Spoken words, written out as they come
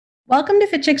Welcome to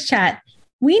Fit Chicks Chat.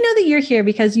 We know that you're here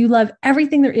because you love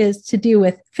everything there is to do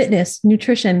with fitness,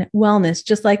 nutrition, wellness,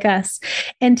 just like us.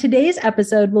 And today's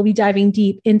episode, we'll be diving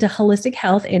deep into holistic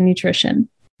health and nutrition.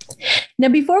 Now,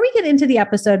 before we get into the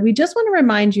episode, we just want to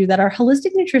remind you that our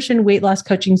holistic nutrition weight loss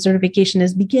coaching certification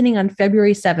is beginning on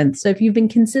February 7th. So if you've been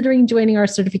considering joining our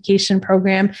certification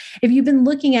program, if you've been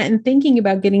looking at and thinking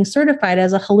about getting certified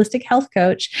as a holistic health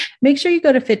coach, make sure you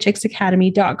go to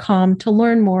fitchicksacademy.com to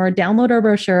learn more, download our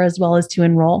brochure, as well as to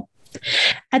enroll.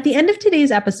 At the end of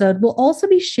today's episode, we'll also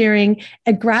be sharing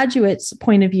a graduate's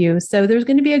point of view. So there's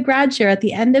going to be a grad share at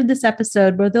the end of this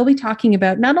episode where they'll be talking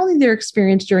about not only their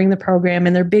experience during the program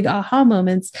and their big aha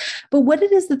moments, but what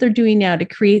it is that they're doing now to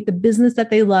create the business that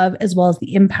they love, as well as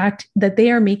the impact that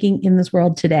they are making in this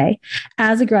world today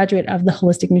as a graduate of the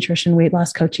Holistic Nutrition Weight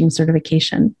Loss Coaching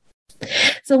Certification.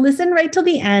 So listen right till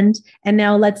the end. And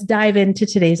now let's dive into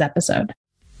today's episode.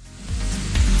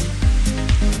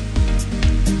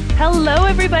 Hello,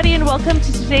 everybody, and welcome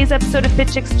to today's episode of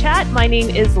Fit Chicks Chat. My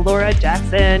name is Laura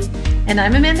Jackson. And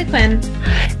I'm Amanda Quinn.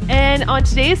 And on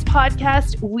today's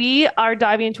podcast, we are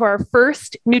diving into our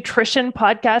first nutrition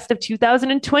podcast of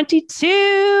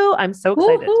 2022. I'm so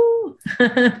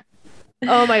excited.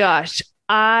 Oh my gosh.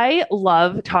 I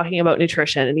love talking about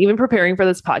nutrition, and even preparing for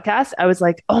this podcast, I was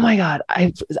like, oh my God,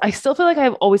 I still feel like I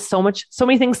have always so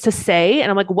many things to say.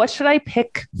 And I'm like, what should I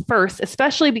pick first?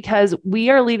 Especially because we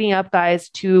are leading up, guys,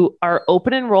 to our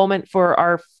open enrollment for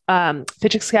our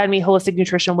Fit Chicks Academy Holistic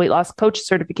Nutrition Weight Loss Coach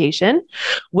certification,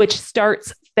 which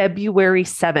starts February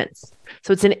 7th.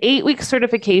 So it's an 8-week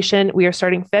certification. We are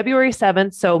starting February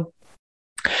 7th. So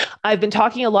I've been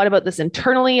talking a lot about this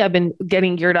internally. I've been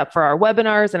getting geared up for our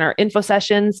webinars and our info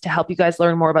sessions to help you guys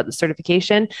learn more about the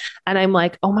certification. And I'm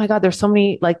like, oh my God, there's so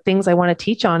many things I want to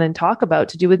teach on and talk about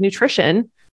to do with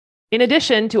nutrition, in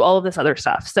addition to all of this other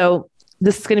stuff. So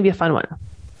this is going to be a fun one.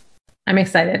 I'm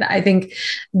excited. I think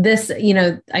this,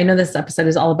 I know this episode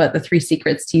is all about the 3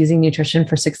 secrets to using nutrition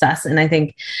for success. And I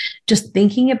think just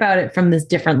thinking about it from this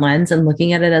different lens and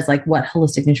looking at it as what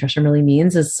holistic nutrition really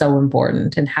means is so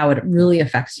important, and how it really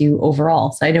affects you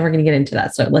overall. So I know we're going to get into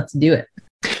that. So let's do it.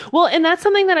 Well, and that's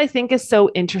something that I think is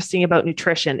so interesting about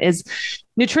nutrition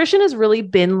has really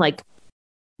been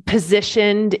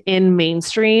positioned in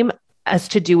mainstream as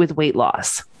to do with weight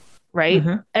loss. Right?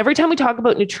 Mm-hmm. Every time we talk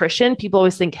about nutrition, people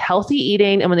always think healthy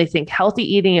eating. And when they think healthy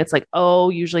eating, it's like, oh,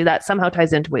 usually that somehow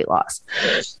ties into weight loss.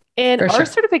 And our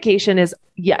certification is,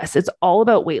 yes, it's all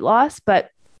about weight loss.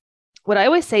 But what I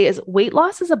always say is weight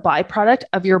loss is a byproduct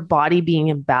of your body being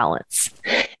in balance.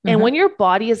 Mm-hmm. And when your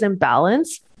body is in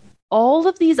balance, all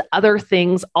of these other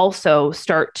things also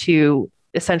start to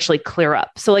essentially clear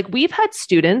up. So we've had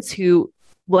students who,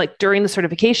 during the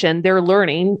certification, they're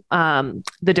learning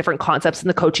the different concepts and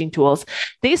the coaching tools.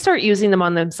 They start using them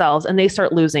on themselves, and they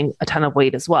start losing a ton of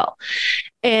weight as well.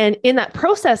 And in that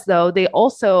process, though, they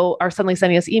also are suddenly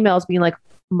sending us emails being like,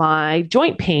 my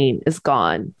joint pain is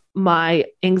gone. My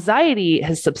anxiety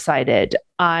has subsided.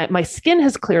 My skin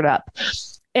has cleared up.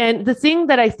 And the thing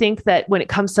that I think that when it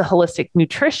comes to holistic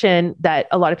nutrition that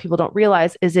a lot of people don't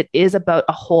realize is it is about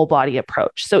a whole body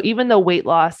approach. So even though weight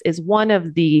loss is one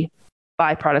of the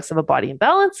byproducts of a body in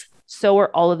balance, so are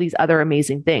all of these other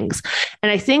amazing things.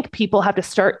 And I think people have to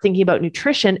start thinking about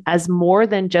nutrition as more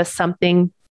than just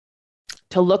something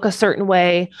to look a certain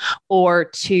way or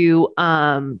to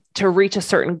reach a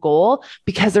certain goal,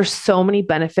 because there's so many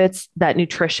benefits that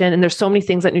nutrition, and there's so many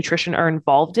things that nutrition are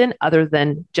involved in other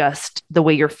than just the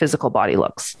way your physical body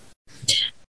looks.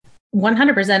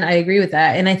 100%. I agree with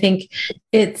that. And I think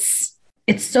it's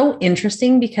so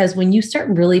interesting because when you start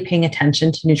really paying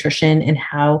attention to nutrition and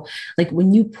how,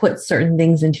 when you put certain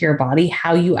things into your body,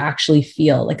 how you actually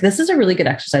feel, this is a really good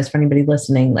exercise for anybody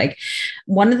listening.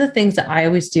 One of the things that I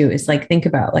always do is think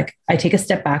about, I take a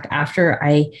step back after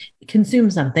I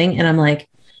consume something, and I'm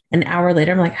an hour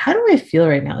later, I'm like, how do I feel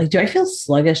right now? Do I feel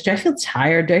sluggish? Do I feel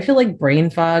tired? Do I feel brain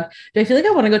fog? Do I feel like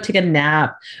I want to go take a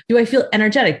nap? Do I feel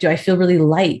energetic? Do I feel really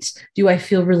light? Do I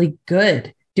feel really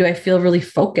good? Do I feel really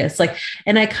focused?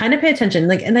 And I kind of pay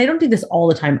attention, and I don't do this all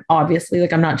the time, obviously,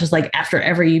 I'm not just after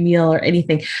every meal or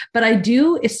anything, but I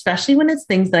do, especially when it's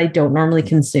things that I don't normally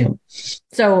consume.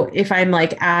 So if I'm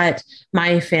at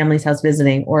my family's house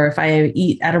visiting, or if I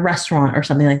eat at a restaurant or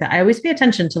something like that, I always pay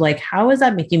attention to how is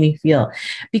that making me feel?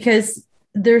 Because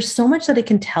there's so much that it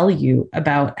can tell you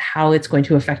about how it's going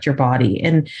to affect your body.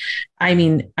 And I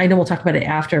mean, I know we'll talk about it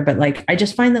after, but like, I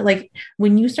just find that like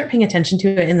when you start paying attention to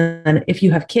it, and then if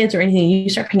you have kids or anything, you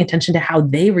start paying attention to how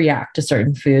they react to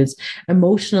certain foods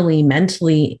emotionally,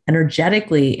 mentally,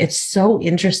 energetically. It's so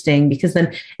interesting because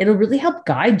then it'll really help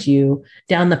guide you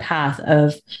down the path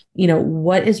of, you know,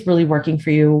 what is really working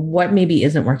for you, what maybe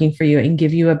isn't working for you, and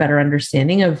give you a better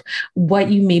understanding of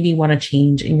what you maybe want to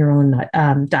change in your own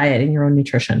diet and your own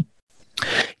nutrition.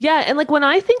 Yeah. And like when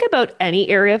I think about any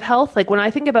area of health, like when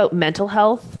I think about mental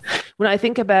health, when I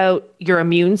think about your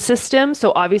immune system,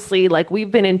 so obviously like we've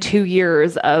been in 2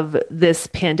 years of this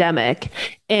pandemic,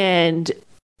 and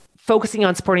focusing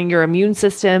on supporting your immune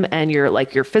system and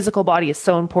your physical body is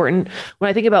so important. When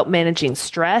I think about managing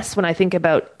stress, when I think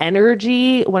about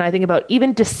energy, when I think about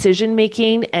even decision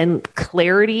making and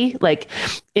clarity, like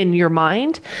in your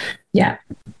mind. Yeah.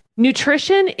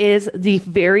 Nutrition is the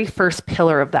very first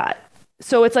pillar of that.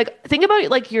 So it's like, think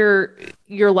about like your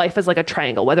life as like a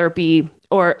triangle, whether it be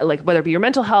your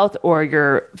mental health or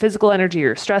your physical energy,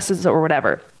 your stresses or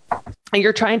whatever. And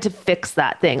you're trying to fix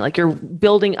that thing. Like you're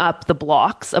building up the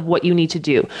blocks of what you need to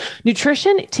do.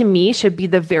 Nutrition to me should be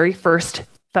the very first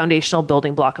foundational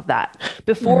building block of that.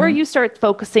 Before you start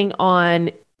focusing on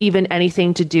even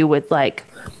anything to do with like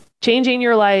changing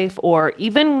your life, or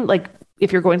even like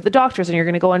if you're going to the doctors and you're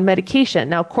going to go on medication.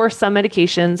 Now, of course, some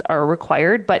medications are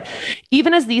required, but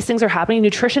even as these things are happening,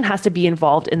 nutrition has to be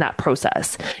involved in that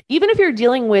process. Even if you're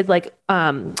dealing with like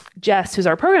Jess, who's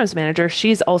our programs manager,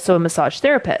 she's also a massage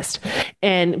therapist.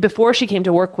 And before she came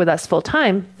to work with us full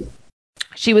time,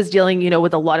 she was dealing,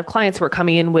 with a lot of clients who are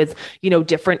coming in with,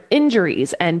 different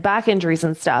injuries and back injuries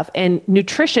and stuff. And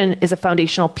nutrition is a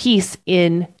foundational piece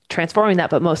in transforming that,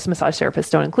 but most massage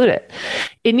therapists don't include it.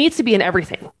 It needs to be in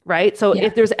everything, right? So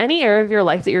if there's any area of your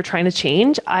life that you're trying to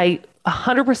change, I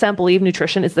 100% believe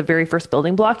nutrition is the very first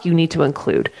building block you need to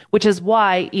include, which is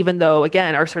why, even though,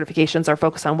 again, our certifications are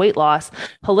focused on weight loss,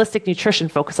 holistic nutrition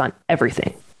focus on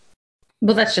everything.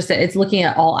 Well, that's just it. It's looking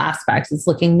at all aspects. It's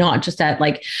looking not just at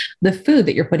like the food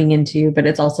that you're putting into you, but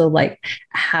it's also like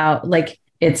how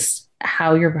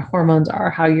your hormones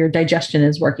are, how your digestion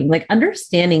is working. Like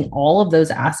understanding all of those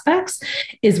aspects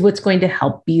is what's going to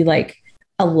help be like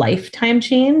a lifetime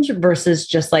change versus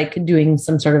just like doing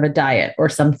some sort of a diet or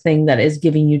something that is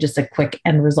giving you just a quick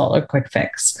end result or quick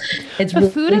fix. It's the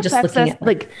really food just affects looking us at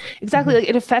like exactly like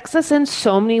it affects us in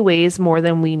so many ways more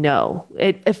than we know.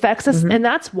 It affects us, and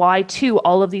that's why too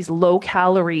all of these low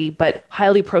calorie but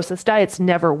highly processed diets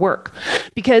never work,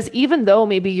 because even though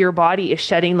maybe your body is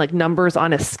shedding like numbers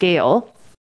on a scale,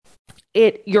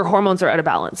 your hormones are out of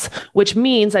balance, which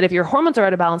means that if your hormones are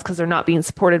out of balance because they're not being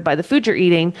supported by the food you're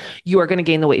eating, you are going to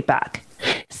gain the weight back.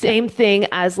 Same thing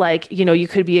as like, you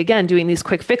could be again doing these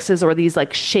quick fixes or these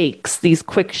like shakes, these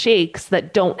quick shakes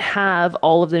that don't have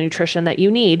all of the nutrition that you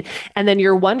need. And then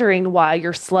you're wondering why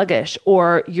you're sluggish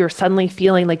or you're suddenly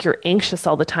feeling like you're anxious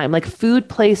all the time. Like food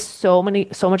plays so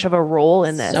much of a role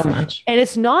in this. so much. And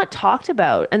it's not talked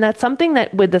about. And that's something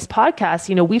that with this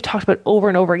podcast, we've talked about over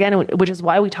and over again, which is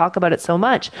why we talk about it so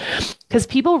much, because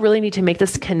people really need to make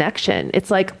this connection. It's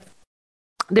like,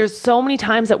 there's so many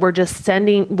times that we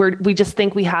just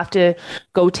think we have to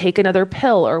go take another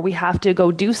pill or we have to go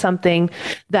do something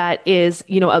that is,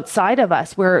 outside of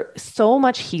us, where so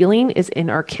much healing is in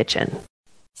our kitchen.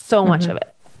 So much of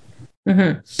it.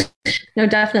 Mm-hmm. No,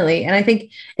 definitely. And I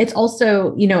think it's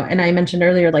also, and I mentioned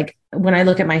earlier, like when I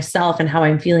look at myself and how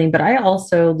I'm feeling, but I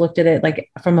also looked at it like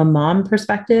from a mom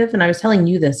perspective. And I was telling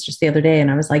you this just the other day.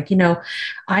 And I was like,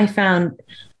 I found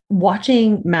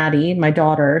watching Maddie, my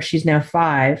daughter, she's now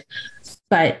 5,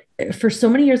 but for so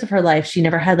many years of her life, she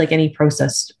never had like any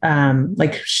processed,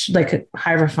 like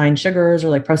high refined sugars or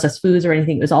like processed foods or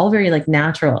anything. It was all very like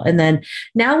natural. And then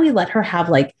now we let her have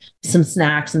like some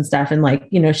snacks and stuff. And like,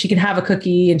 she can have a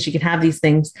cookie and she can have these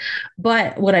things.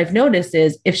 But what I've noticed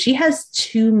is if she has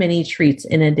too many treats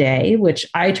in a day, which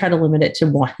I try to limit it to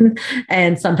 1,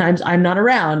 and sometimes I'm not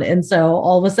around. And so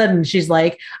all of a sudden she's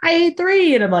like, I ate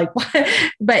 3. And I'm like, what?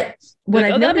 But what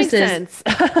I've noticed is,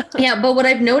 but what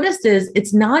I've noticed is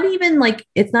it's not even like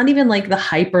the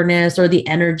hyperness or the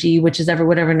energy, which is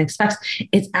what everyone expects.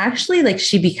 It's actually like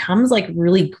she becomes like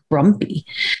really grumpy.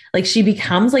 Like she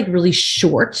becomes like really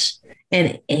short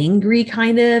and angry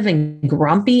kind of and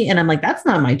grumpy. And I'm like, that's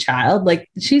not my child. Like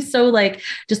she's so like,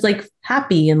 just like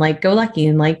happy and like go lucky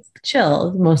and like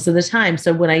chill most of the time.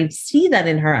 So when I see that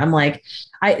in her, I'm like,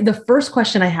 the first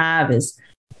question I have is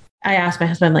I ask my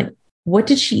husband, I'm like, what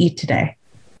did she eat today?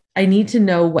 I need to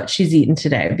know what she's eaten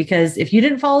today, because if you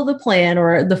didn't follow the plan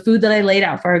or the food that I laid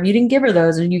out for her, if you didn't give her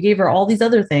those and you gave her all these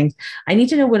other things, I need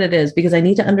to know what it is, because I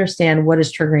need to understand what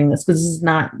is triggering this, because this is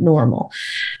not normal.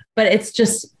 But it's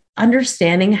just,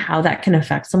 understanding how that can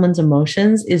affect someone's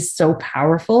emotions is so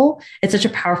powerful. It's such a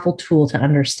powerful tool to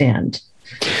understand.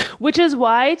 Which is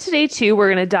why today too, we're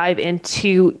going to dive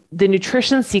into the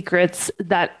nutrition secrets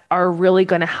that are really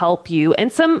going to help you,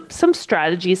 and some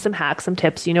strategies, some hacks, some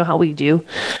tips, you know how we do,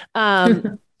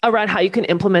 around how you can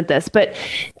implement this. But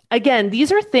again,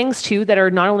 these are things too that are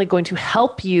not only going to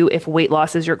help you if weight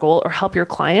loss is your goal or help your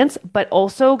clients, but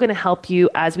also going to help you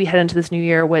as we head into this new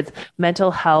year with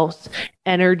mental health,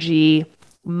 energy,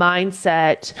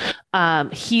 mindset,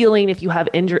 healing if you have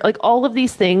injury. Like all of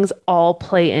these things all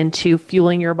play into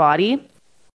fueling your body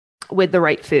with the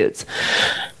right foods.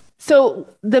 So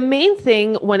the main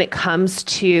thing when it comes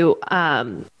to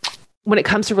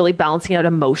really balancing out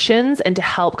emotions and to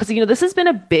help, because, this has been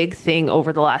a big thing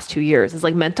over the last 2 years, is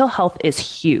like mental health is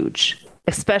huge,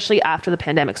 especially after the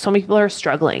pandemic. So many people are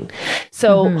struggling.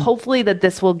 So hopefully that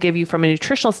this will give you, from a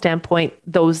nutritional standpoint,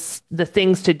 the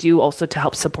things to do also to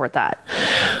help support that.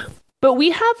 But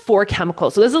we have 4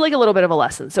 chemicals. So this is like a little bit of a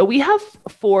lesson. So we have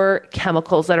 4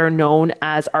 chemicals that are known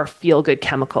as our feel-good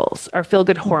chemicals, our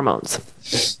feel-good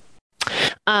hormones.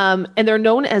 And they're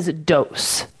known as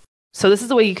DOSE. So this is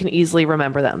the way you can easily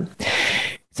remember them.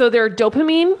 So they're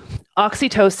dopamine,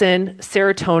 oxytocin,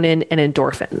 serotonin, and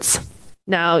endorphins.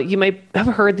 Now, you might have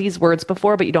heard these words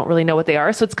before, but you don't really know what they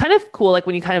are. So it's kind of cool, like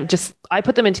when you kind of I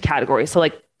put them into categories. So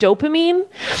like dopamine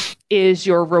is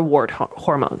your reward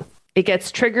hormone. It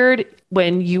gets triggered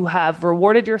when you have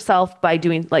rewarded yourself by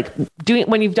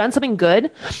when you've done something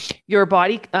good, your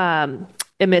body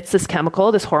emits this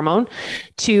chemical, this hormone,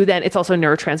 then it's also a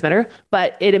neurotransmitter,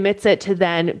 but it emits it to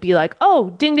then be like,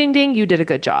 oh, ding, ding, ding, you did a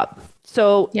good job.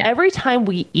 So every time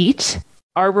we eat,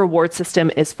 our reward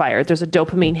system is fired. There's a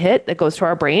dopamine hit that goes to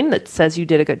our brain that says you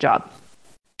did a good job.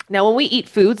 Now, when we eat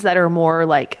foods that are more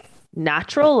like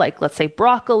natural, like let's say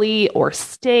broccoli or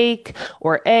steak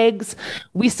or eggs,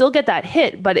 we still get that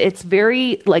hit, but it's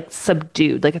very like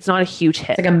subdued. Like it's not a huge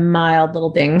hit. It's like a mild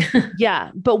little ding.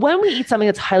 Yeah. But when we eat something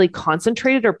that's highly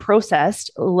concentrated or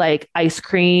processed, like ice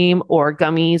cream or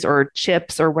gummies or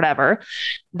chips or whatever,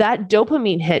 that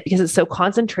dopamine hit, because it's so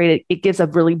concentrated, it gives a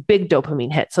really big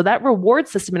dopamine hit. So that reward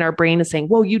system in our brain is saying,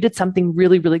 whoa, you did something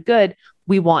really, really good.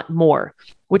 We want more,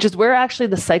 which is where actually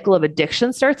the cycle of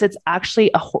addiction starts. It's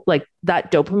actually like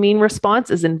that dopamine response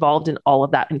is involved in all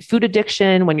of that. In food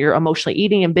addiction, when you're emotionally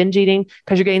eating and binge eating,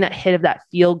 because you're getting that hit of that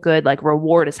feel good, like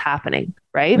reward is happening,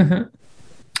 right?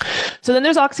 So then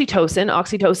there's oxytocin.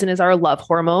 Oxytocin is our love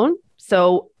hormone.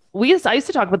 So I used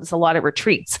to talk about this a lot at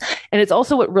retreats. And it's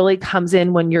also what really comes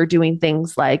in when you're doing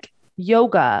things like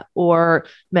yoga or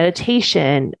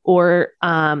meditation or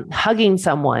hugging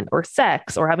someone or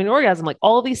sex or having an orgasm. Like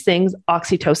all of these things,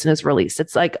 oxytocin is released.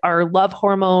 It's like our love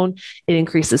hormone. It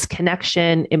increases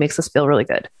connection. It makes us feel really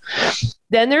good.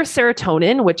 Then there's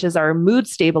serotonin, which is our mood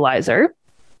stabilizer.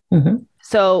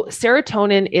 So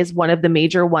serotonin is one of the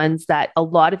major ones that a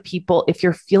lot of people, if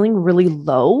you're feeling really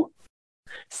low,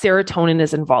 serotonin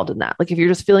is involved in that. Like if you're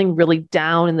just feeling really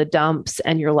down in the dumps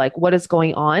and you're like, what is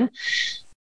going on?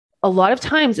 A lot of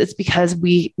times it's because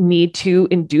we need to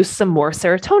induce some more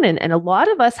serotonin. And a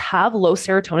lot of us have low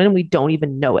serotonin and we don't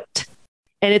even know it.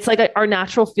 And it's like our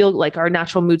natural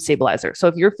mood stabilizer. So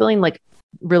if you're feeling like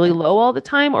really low all the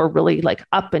time or really like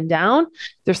up and down,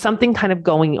 there's something kind of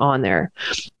going on there.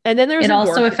 And then it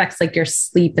also affects like your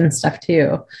sleep and stuff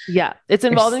too. Yeah. It's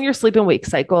involved in your sleep and wake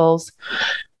cycles.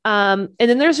 And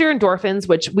then there's your endorphins,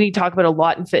 which we talk about a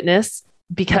lot in fitness,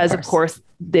 because of course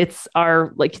it's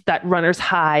our, like that runner's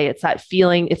high. It's that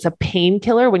feeling. It's a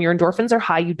painkiller. When your endorphins are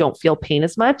high, you don't feel pain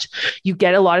as much. You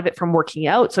get a lot of it from working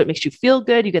out. So it makes you feel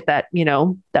good. You get that,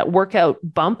 that workout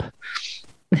bump.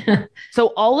 So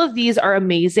all of these are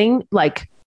amazing, like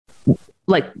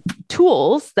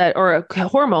tools that are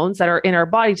hormones that are in our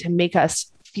body to make us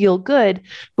feel good.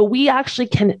 But we actually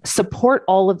can support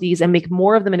all of these and make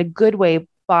more of them in a good way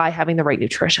by having the right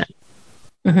nutrition.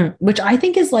 Which I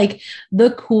think is like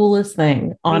the coolest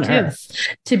thing on earth,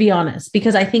 to be honest,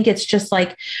 because I think it's just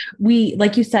like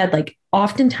like you said, like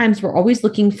oftentimes we're always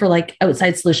looking for like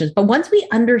outside solutions. But once we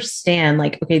understand,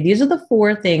 like, okay, these are the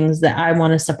 4 things that I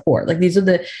want to support. Like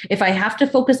if I have to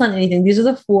focus on anything, these are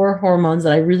the 4 hormones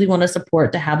that I really want to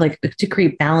support to have like, to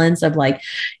create balance of like,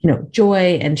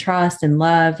 joy and trust and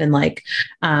love and like,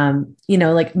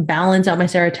 like balance out my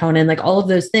serotonin, like all of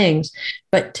those things.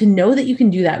 But to know that you can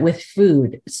do that with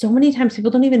food, so many times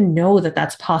people don't even know that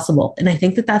that's possible. And I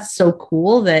think that that's so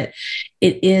cool that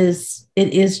it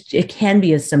can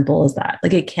be as simple as that.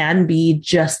 Like it can be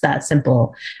just that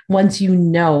simple once you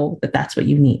know that that's what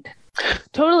you need.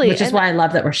 Totally. Which is why I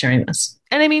love that we're sharing this.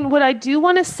 And I mean, what I do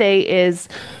want to say is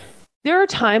there are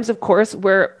times, of course,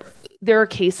 where there are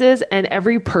cases and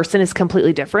every person is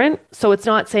completely different. So it's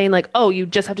not saying like, oh, you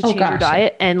just have to change your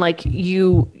diet and like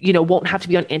you won't have to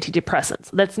be on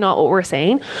antidepressants. That's not what we're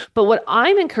saying. But what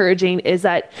I'm encouraging is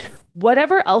that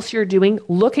whatever else you're doing,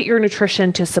 look at your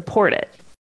nutrition to support it,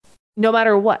 no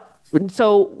matter what.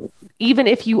 So even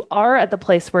if you are at the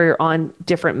place where you're on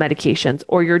different medications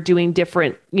or you're doing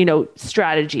different,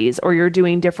 strategies, or you're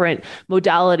doing different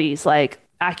modalities like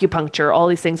acupuncture, all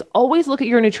these things, always look at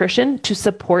your nutrition to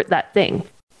support that thing.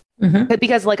 Mm-hmm.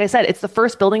 Because like I said, it's the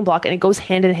first building block and it goes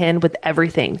hand in hand with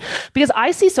everything. Because I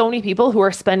see so many people who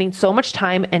are spending so much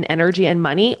time and energy and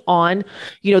money on,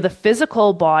 the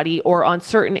physical body or on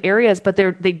certain areas, but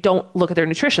they don't look at their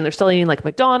nutrition. They're still eating like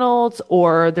McDonald's,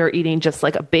 or they're eating just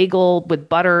like a bagel with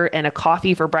butter and a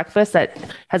coffee for breakfast that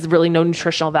has really no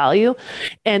nutritional value.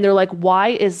 And they're like, why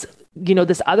is,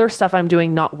 this other stuff I'm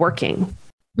doing not working?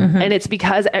 Mm-hmm. And it's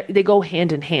because they go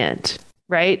hand in hand.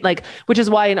 Right? Like, which is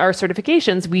why in our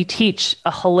certifications, we teach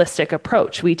a holistic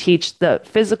approach. We teach the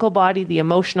physical body, the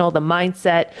emotional, the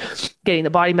mindset, getting the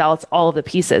body balance, all of the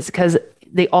pieces, because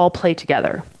they all play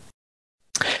together.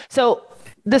 So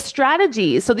the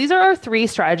strategies, so these are our 3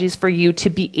 strategies for you to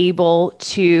be able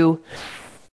to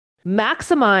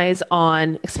maximize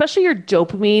on, especially your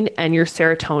dopamine and your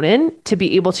serotonin, to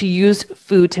be able to use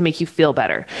food to make you feel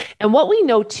better. And what we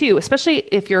know too, especially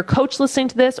if you're a coach listening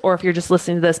to this, or if you're just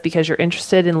listening to this because you're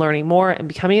interested in learning more and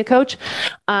becoming a coach,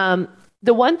 the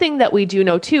one thing that we do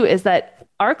know too is that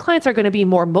our clients are going to be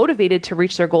more motivated to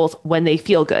reach their goals when they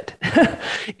feel good.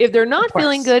 If they're not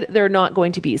feeling good, they're not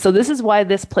going to be. So this is why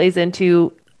this plays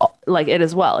into like it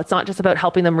as well. It's not just about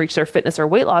helping them reach their fitness or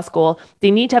weight loss goal. They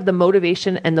need to have the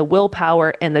motivation and the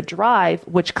willpower and the drive,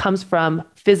 which comes from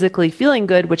physically feeling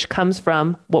good, which comes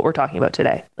from what we're talking about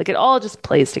today. Like it all just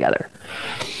plays together.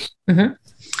 Mm-hmm.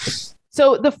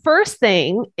 So the first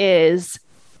thing is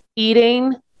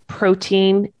eating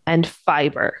protein and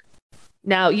fiber.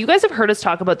 Now, you guys have heard us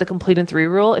talk about the complete in 3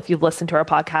 rule if you've listened to our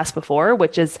podcast before,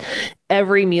 which is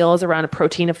every meal is around a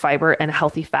protein, a fiber, and a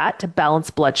healthy fat to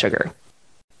balance blood sugar.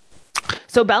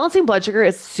 So balancing blood sugar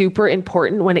is super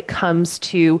important when it comes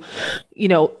to,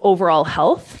 overall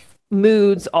health,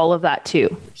 moods, all of that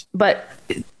too. But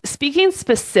speaking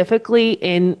specifically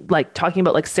in like talking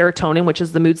about like serotonin, which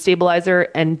is the mood stabilizer,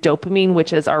 and dopamine,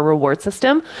 which is our reward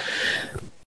system.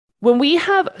 When we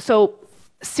have, so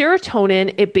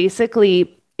serotonin, it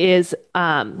basically is,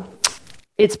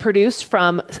 it's produced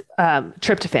from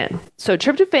tryptophan. So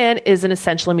tryptophan is an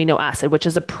essential amino acid, which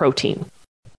is a protein.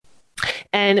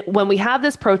 And when we have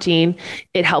this protein,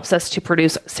 it helps us to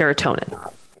produce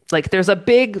serotonin. Like there's a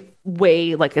big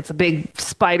way, like it's a big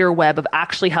spider web of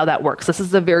actually how that works. This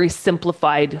is a very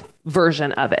simplified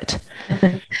version of it.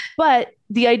 But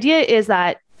the idea is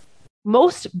that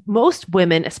most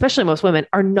women, especially most women,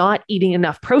 are not eating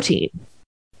enough protein.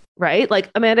 Right? Like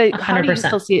Amanda, 100%. How do you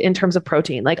still see it in terms of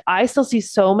protein? Like I still see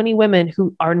so many women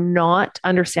who are not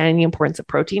understanding the importance of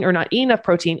protein or not eating enough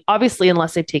protein, obviously,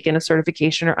 unless they've taken a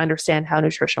certification or understand how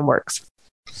nutrition works.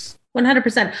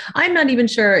 100%. I'm not even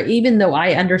sure, even though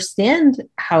I understand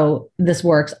how this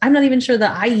works, I'm not even sure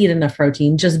that I eat enough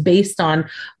protein just based on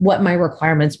what my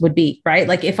requirements would be, right?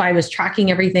 Like if I was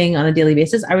tracking everything on a daily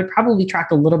basis, I would probably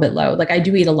track a little bit low. Like I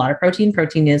do eat a lot of protein.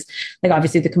 Protein is like,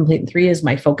 obviously the complete in 3 is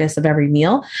my focus of every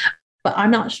meal, but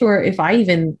I'm not sure if I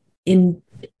even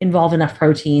involve enough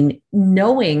protein,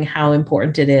 knowing how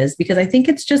important it is, because I think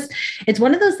it's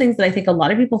one of those things that I think a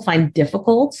lot of people find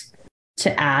difficult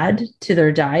to add to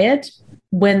their diet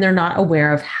when they're not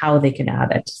aware of how they can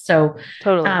add it. So,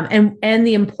 totally. And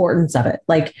the importance of it.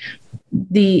 Like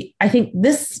I think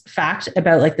this fact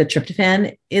about like the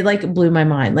tryptophan, it like blew my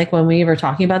mind. Like when we were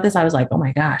talking about this, I was like, oh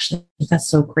my gosh, that's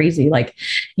so crazy. Like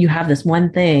you have this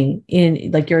one thing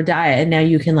in like your diet and now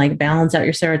you can like balance out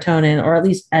your serotonin, or at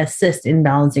least assist in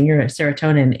balancing your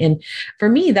serotonin. And for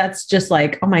me, that's just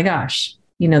like, oh my gosh,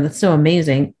 that's so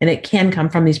amazing. And it can come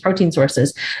from these protein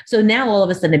sources. So now all of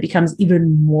a sudden it becomes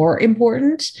even more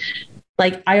important.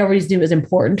 Like I always knew it was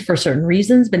important for certain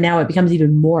reasons, but now it becomes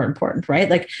even more important, right?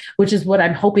 Like, which is what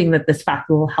I'm hoping that this fact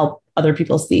will help other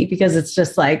people see, because it's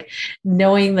just like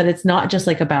knowing that it's not just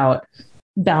like about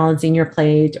balancing your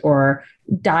plate or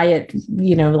diet,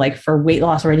 like for weight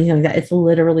loss or anything like that. It's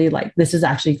literally like, this is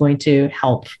actually going to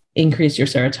help increase your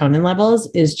serotonin levels,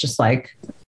 is just like,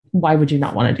 why would you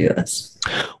not want to do this?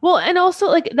 Well, and also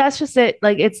like, that's just it.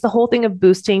 Like, it's the whole thing of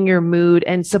boosting your mood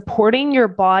and supporting your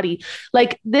body.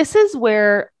 Like, this is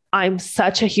where I'm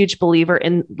such a huge believer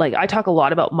in, like, I talk a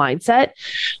lot about mindset,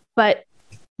 but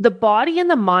the body and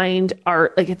the mind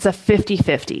are like, it's a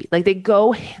 50-50. Like they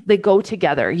go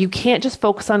together. You can't just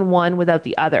focus on one without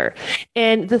the other.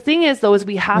 And the thing is though, is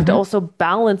we have to also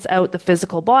balance out the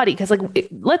physical body. Cause like,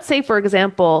 let's say for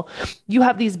example, you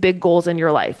have these big goals in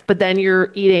your life, but then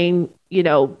you're eating,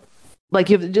 like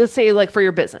you have, just say like for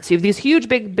your business, you have these huge,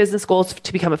 big business goals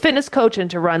to become a fitness coach and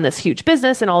to run this huge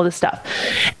business and all this stuff.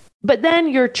 But then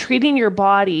you're treating your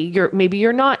body, maybe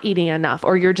you're not eating enough,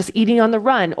 or you're just eating on the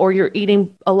run, or you're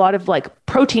eating a lot of like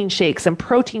protein shakes and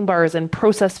protein bars and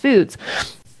processed foods.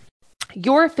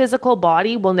 Your physical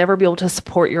body will never be able to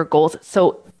support your goals.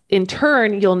 So in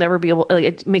turn, you'll never be able, like,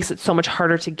 it makes it so much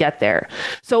harder to get there.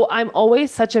 So I'm always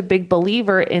such a big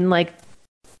believer in like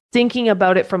thinking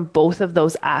about it from both of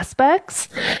those aspects.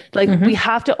 Like we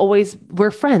have to we're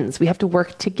friends. We have to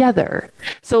work together.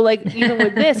 So like, even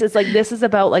with this, it's like, this is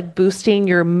about like boosting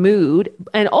your mood.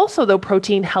 And also though,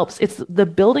 protein helps, it's the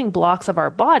building blocks of our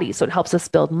body. So it helps us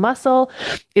build muscle.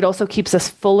 It also keeps us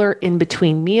fuller in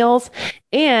between meals.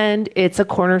 And it's a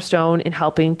cornerstone in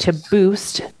helping to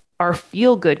boost our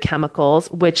feel-good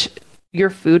chemicals, which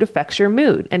your food affects your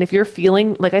mood. And if you're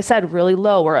feeling, like I said, really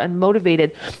low or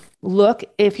unmotivated, look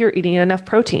if you're eating enough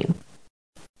protein.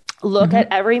 Look at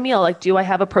every meal. Like, do I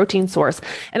have a protein source?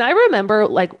 And I remember,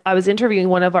 like, I was interviewing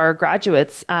one of our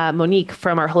graduates, Monique,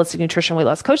 from our Holistic Nutrition Weight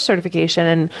Loss Coach certification.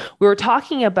 And we were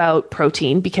talking about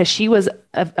protein because she was,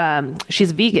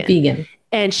 she's vegan.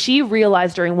 And she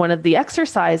realized during one of the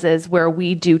exercises where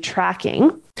we do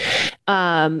tracking,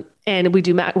 and we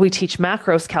teach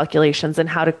macros calculations and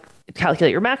how to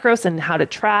calculate your macros and how to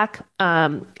track.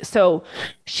 So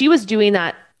she was doing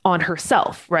that on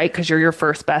herself, right? Because you're your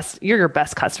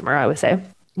best customer, I would say,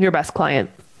 your best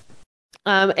client.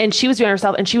 And she was doing it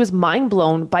herself, and she was mind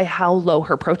blown by how low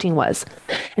her protein was.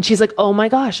 And she's like, oh my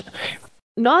gosh,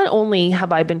 not only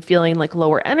have I been feeling like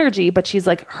lower energy, but she's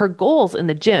like, her goals in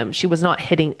the gym, she was not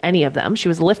hitting any of them. She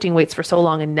was lifting weights for so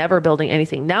long and never building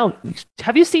anything. Now,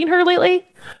 have you seen her lately?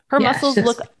 Her muscles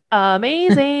look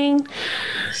amazing.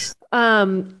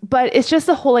 But it's just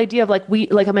the whole idea of like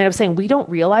Amanda was saying, we don't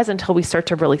realize until we start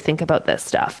to really think about this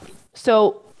stuff.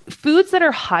 So foods that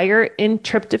are higher in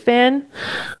tryptophan,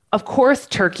 of course,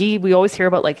 turkey, we always hear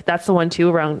about, like, that's the one too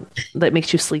around that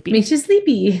makes you sleepy. Makes you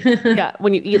sleepy. Yeah.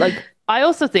 When you eat, like, I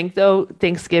also think though,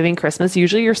 Thanksgiving, Christmas,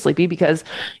 usually you're sleepy because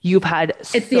you've had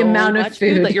it's the amount of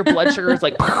food that your blood sugar is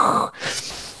like,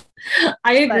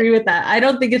 I agree with that. I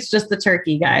don't think it's just the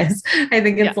turkey, guys. I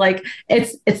think it's like,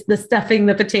 it's the stuffing,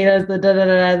 the potatoes, the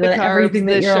carbs, everything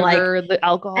that you're sugar, like, the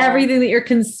alcohol, everything that you're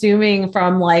consuming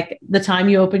from like the time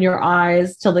you open your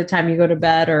eyes till the time you go to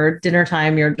bed or dinner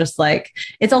time. You're just like,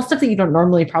 it's all stuff that you don't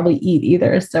normally probably eat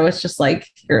either. So it's just like,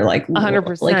 you're like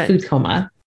 100% like food coma.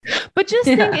 But just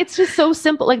think, it's just so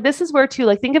simple. Like, this is where too,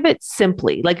 like, think of it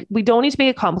simply. Like, we don't need to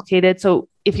make it complicated. So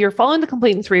if you're following the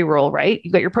complete and 3 rule, right?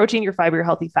 You got your protein, your fiber, your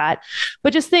healthy fat,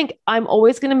 but just think, I'm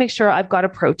always going to make sure I've got a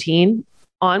protein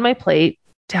on my plate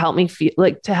to help me feel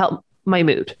like, to help my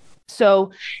mood.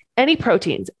 So any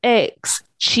proteins, eggs,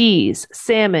 cheese,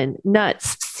 salmon,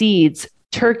 nuts, seeds,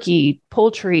 turkey,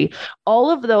 poultry,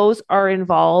 all of those are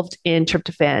involved in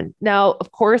tryptophan. Now,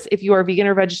 of course, if you are vegan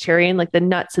or vegetarian, like the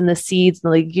nuts and the seeds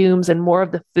and the legumes and more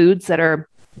of the foods that are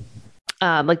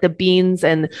like the beans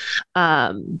and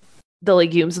the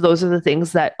legumes, those are the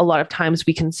things that a lot of times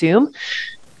we consume.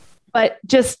 But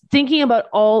just thinking about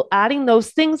adding those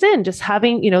things in, just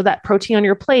having, that protein on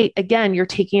your plate, again, you're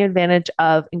taking advantage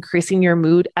of increasing your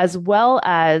mood as well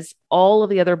as all of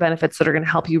the other benefits that are going to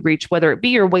help you reach, whether it be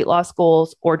your weight loss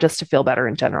goals or just to feel better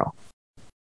in general.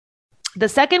 The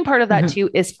second part of that too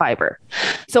is fiber.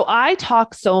 So I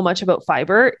talk so much about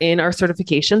fiber in our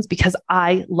certifications because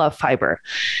I love fiber.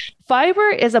 Fiber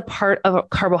is a part of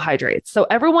carbohydrates. So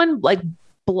everyone like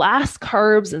blast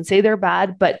carbs and say they're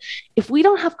bad, but if we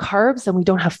don't have carbs, then we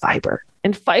don't have fiber.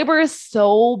 And fiber is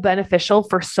so beneficial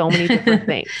for so many different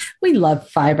things. We love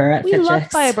fiber at We Fit love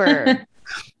Chicks. fiber.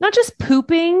 Not just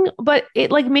pooping, but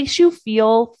it like makes you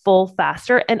feel full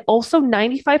faster. And also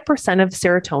 95% of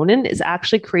serotonin is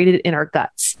actually created in our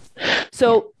guts.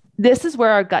 So this is where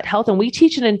our gut health, and we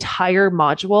teach an entire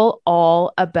module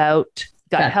all about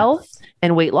gut health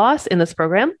and weight loss in this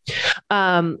program.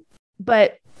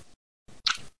 But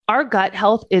our gut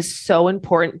health is so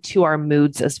important to our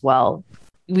moods as well.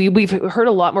 We've heard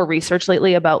a lot more research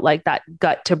lately about like that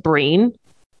gut to brain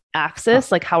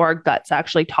axis, like how our guts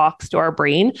actually talks to our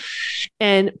brain.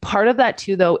 And part of that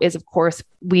too, though, is of course,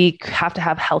 we have to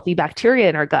have healthy bacteria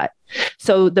in our gut.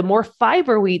 So the more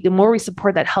fiber the more we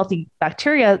support that healthy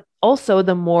bacteria, also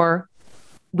the more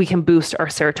we can boost our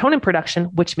serotonin production,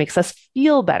 which makes us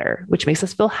feel better, which makes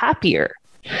us feel happier.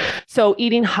 So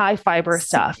eating high fiber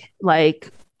stuff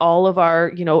like all of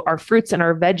our, our fruits and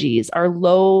our veggies, our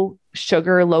low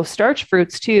sugar, low starch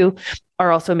fruits too,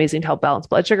 are also amazing to help balance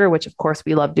blood sugar, which of course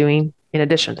we love doing in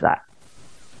addition to that.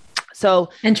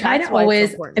 So, and try to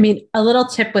always, a little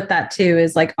tip with that too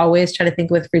is like always try to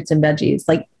think with fruits and veggies,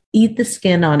 like eat the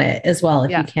skin on it as well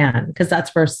if you can, because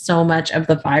that's where so much of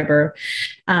the fiber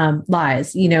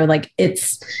lies. Like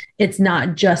it's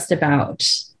not just about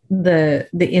the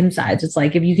insides. It's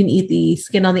like if you can eat the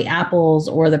skin on the apples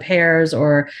or the pears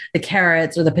or the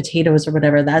carrots or the potatoes or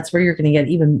whatever, that's where you're going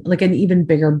to get an even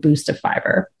bigger boost of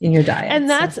fiber in your diet. And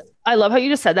I love how you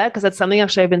just said that, because that's something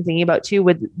actually I've been thinking about too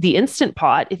with the Instant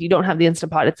Pot. If you don't have the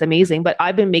Instant Pot, it's amazing. But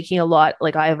I've been making a lot,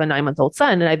 like I have a 9-month-old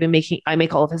son and I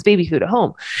make all of his baby food at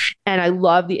home. And I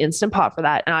love the Instant Pot for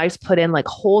that. And I just put in like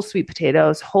whole sweet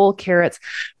potatoes, whole carrots,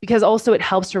 because also it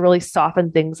helps to really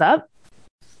soften things up.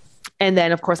 And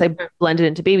then, of course, I blend it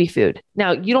into baby food.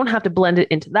 Now, you don't have to blend it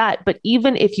into that, but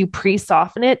even if you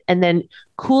pre-soften it and then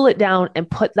cool it down and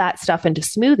put that stuff into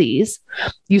smoothies,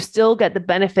 you still get the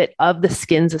benefit of the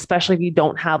skins, especially if you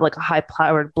don't have like a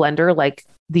high-powered blender like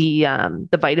the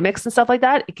Vitamix and stuff like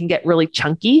that. It can get really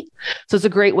chunky. So it's a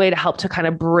great way to help to kind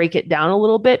of break it down a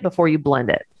little bit before you blend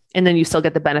it. And then you still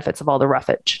get the benefits of all the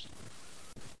roughage.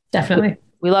 Definitely.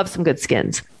 We love some good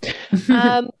skins.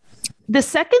 The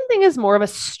second thing is more of a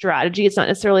strategy. It's not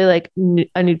necessarily like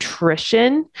a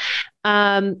nutrition.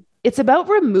 It's about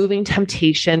removing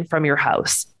temptation from your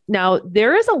house. Now,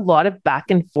 there is a lot of back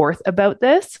and forth about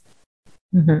this.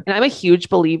 And I'm a huge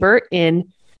believer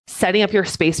in setting up your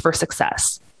space for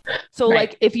success. So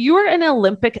like if you're an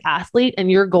Olympic athlete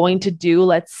and you're going to do,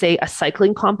 let's say, a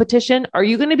cycling competition, are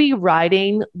you going to be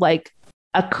riding like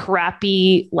a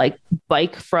crappy like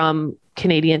bike from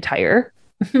Canadian Tire?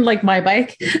 Like my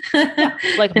bike.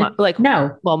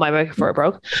 No. Well, my bike before it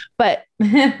broke, but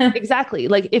exactly.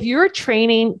 Like if you're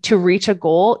training to reach a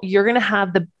goal, you're going to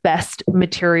have the best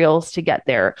materials to get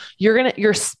there.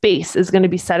 Your space is going to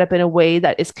be set up in a way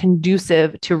that is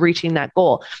conducive to reaching that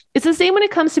goal. It's the same when it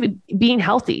comes to being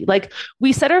healthy. Like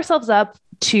we set ourselves up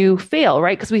to fail,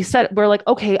 right? Because we're like,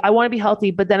 okay, I want to be healthy,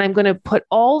 but then I'm going to put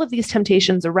all of these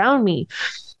temptations around me.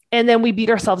 And then we beat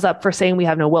ourselves up for saying we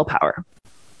have no willpower.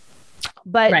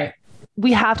 But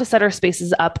we have to set our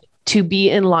spaces up to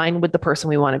be in line with the person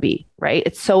we want to be, right?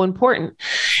 It's so important.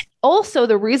 Also,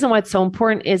 the reason why it's so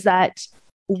important is that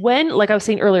when, like I was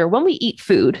saying earlier, when we eat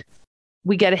food,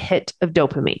 we get a hit of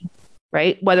dopamine,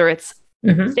 right? Whether it's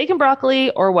steak and broccoli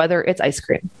or whether it's ice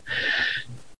cream,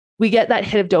 we get that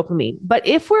hit of dopamine. But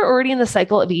if we're already in the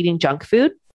cycle of eating junk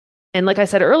food, and like I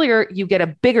said earlier, you get a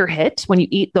bigger hit when you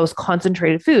eat those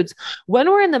concentrated foods.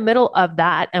 When we're in the middle of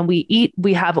that and we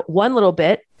have one little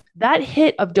bit, that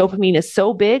hit of dopamine is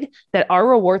so big that our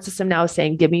reward system now is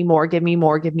saying, give me more, give me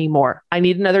more, give me more. I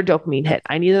need another dopamine hit.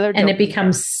 I need another dopamine hit. And it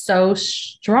becomes so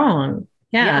strong.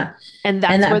 Yeah. And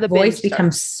that's where the voice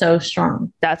becomes so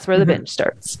strong. That's where the binge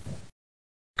starts.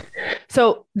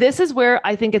 So this is where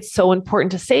I think it's so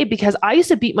important to say, because I used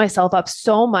to beat myself up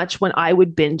so much when I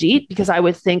would binge eat, because I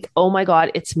would think, oh my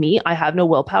God, it's me. I have no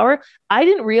willpower. I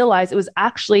didn't realize it was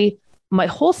actually my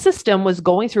whole system was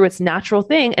going through its natural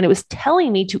thing. And it was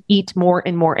telling me to eat more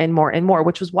and more and more and more,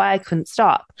 which was why I couldn't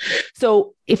stop.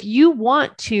 So if you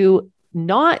want to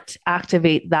not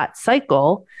activate that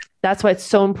cycle, that's why it's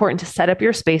so important to set up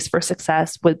your space for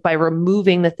success by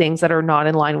removing the things that are not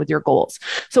in line with your goals.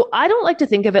 So I don't like to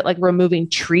think of it like removing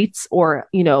treats or,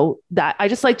 that. I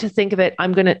just like to think of it,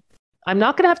 I'm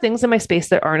not going to have things in my space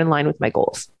that aren't in line with my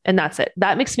goals. And that's it.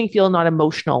 That makes me feel not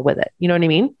emotional with it. You know what I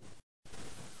mean?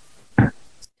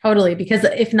 Totally. Because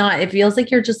if not, it feels like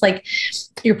you're just like,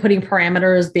 you're putting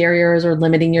parameters, barriers, or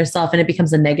limiting yourself, and it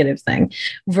becomes a negative thing.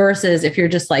 Versus if you're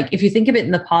just like, if you think of it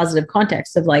in the positive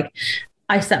context of like,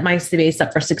 I set my space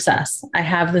up for success. I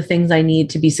have the things I need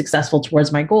to be successful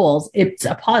towards my goals. It's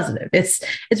a positive. It's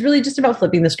really just about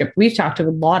flipping the script. We've talked a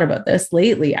lot about this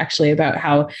lately, actually, about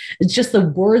how it's just the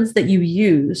words that you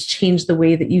use change the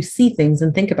way that you see things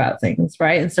and think about things,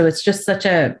 right? And so it's just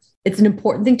it's an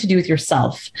important thing to do with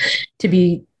yourself, to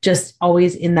be just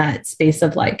always in that space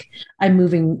of like, I'm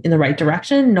moving in the right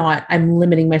direction, not I'm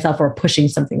limiting myself or pushing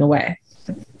something away.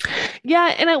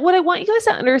 Yeah. And what I want you guys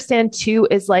to understand too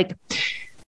is like,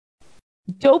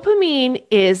 dopamine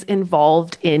is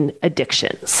involved in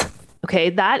addictions. Okay.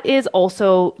 That is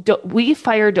also, we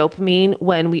fire dopamine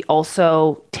when we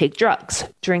also take drugs,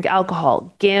 drink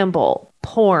alcohol, gamble,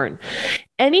 porn,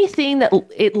 anything that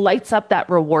it lights up that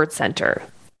reward center.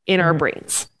 in our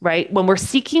brains, right? When we're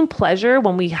seeking pleasure,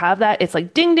 when we have that, it's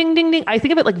like ding, ding, ding, ding. I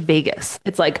think of it like Vegas.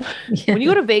 It's like when you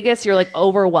go to Vegas, you're like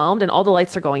overwhelmed and all the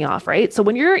lights are going off, right? So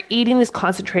when you're eating these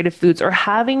concentrated foods or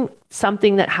having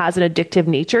something that has an addictive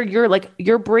nature, you're like,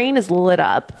 your brain is lit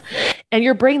up and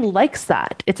your brain likes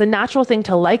that. It's a natural thing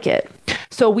to like it.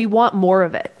 So we want more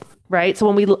of it. Right.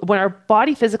 So when our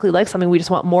body physically likes something, we just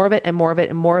want more of it and more of it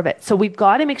and more of it. So we've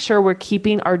got to make sure we're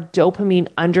keeping our dopamine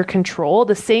under control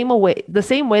the same way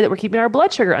that we're keeping our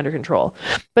blood sugar under control.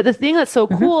 But the thing that's so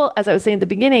cool, as I was saying at the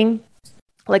beginning,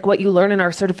 like what you learn in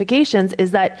our certifications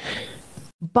is that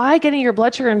by getting your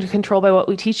blood sugar under control by what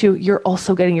we teach you, you're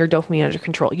also getting your dopamine under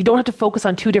control. You don't have to focus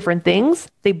on two different ththings.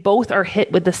 They both are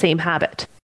hit with the same habit.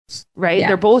 Right? Yeah.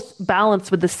 They're both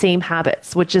balanced with the same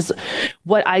habits, which is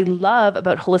what I love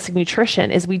about holistic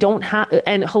nutrition is we don't have,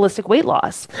 and holistic weight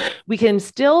loss, we can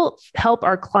still help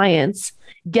our clients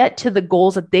get to the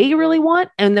goals that they really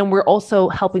want. And then we're also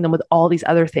helping them with all these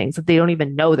other things that they don't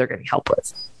even know they're getting help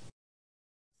with.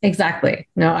 Exactly.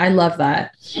 No, I love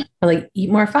that. Or like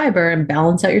eat more fiber and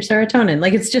balance out your serotonin.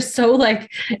 Like, it's just so like,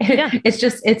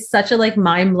 it's such a like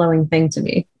mind blowing thing to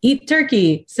me. Eat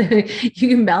turkey so you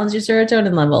can balance your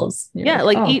serotonin levels.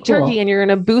 You're eat turkey and you're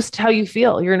going to boost how you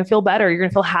feel. You're going to feel better. You're going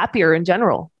to feel happier in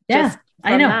general. Yeah.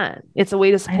 I know. That. It's a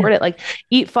way to support it. Like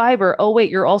eat fiber. Oh,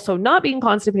 wait, you're also not being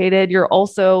constipated. You're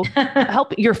also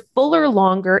you're fuller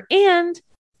longer and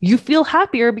you feel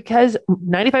happier because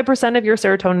 95% of your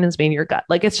serotonin is made in your gut.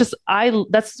 Like it's just,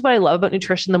 that's what I love about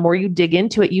nutrition. The more you dig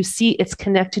into it, you see it's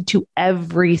connected to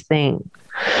everything.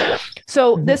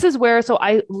 So this is where, so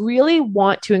I really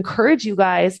want to encourage you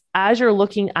guys as you're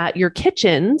looking at your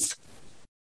kitchens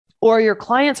or your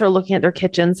clients are looking at their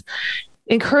kitchens,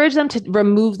 encourage them to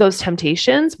remove those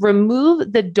temptations,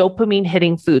 remove the dopamine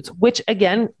hitting foods, which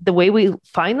again, the way we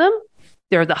find them,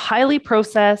 they're the highly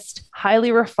processed,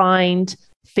 highly refined,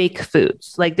 fake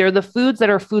foods. Like they're the foods that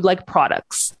are food-like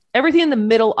products. Everything in the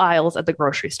middle aisles at the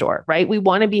grocery store, right? We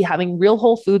want to be having real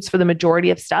whole foods for the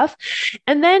majority of stuff.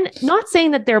 And then not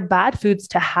saying that they're bad foods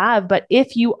to have, but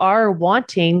if you are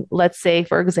wanting, let's say,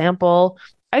 for example,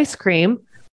 ice cream,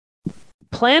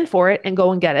 plan for it and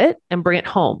go and get it and bring it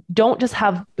home. Don't just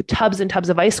have tubs and tubs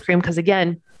of ice cream. Because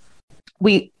again,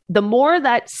 the more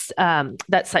that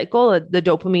cycle, the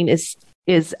dopamine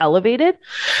is elevated.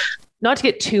 Not to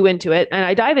get too into it, and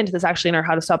I dive into this actually in our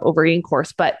How to Stop Overeating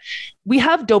course, but we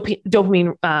have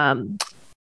dopamine,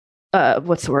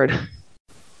 what's the word? I'm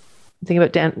thinking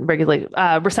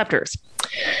about receptors.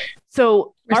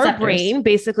 So our brain,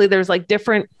 basically there's like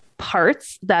different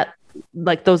parts that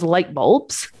like those light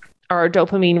bulbs are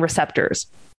dopamine receptors.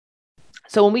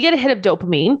 So when we get a hit of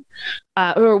dopamine,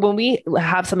 or when we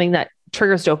have something that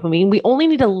triggers dopamine, we only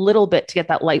need a little bit to get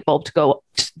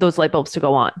those light bulbs to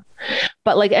go on.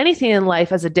 But like anything in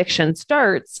life, as addiction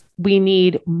starts, we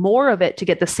need more of it to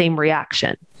get the same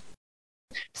reaction.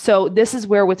 So this is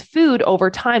where with food over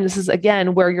time, this is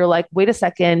again, where you're like, wait a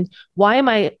second, why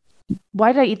did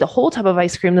I eat the whole tub of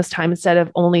ice cream this time instead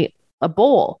of only a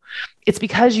bowl? It's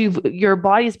because your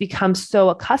body's become so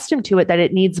accustomed to it that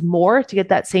it needs more to get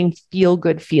that same feel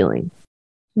good feeling.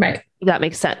 Right. If that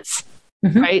makes sense.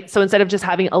 Right. So instead of just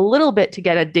having a little bit to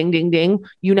get a ding, ding, ding,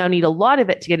 you now need a lot of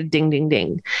it to get a ding, ding,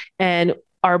 ding. And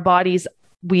our bodies,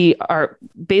 we're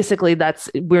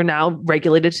now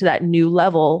regulated to that new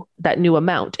level, that new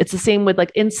amount. It's the same with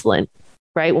like insulin,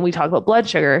 right? When we talk about blood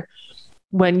sugar,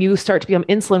 when you start to become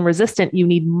insulin resistant, you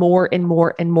need more and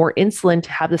more and more insulin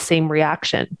to have the same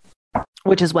reaction,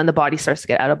 which is when the body starts to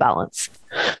get out of balance.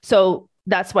 So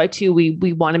that's why too,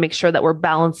 we want to make sure that we're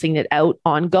balancing it out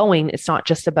ongoing. It's not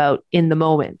just about in the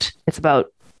moment. It's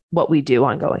about what we do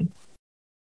ongoing.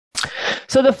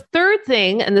 So the third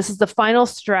thing, and this is the final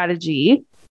strategy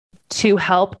to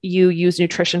help you use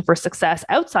nutrition for success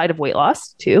outside of weight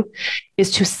loss too,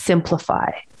 is to simplify.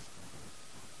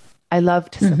 I love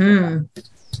to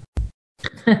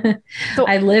simplify. So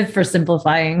I live for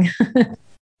simplifying.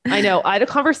 I know. I had a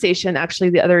conversation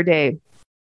actually the other day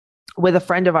with a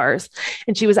friend of ours,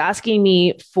 and she was asking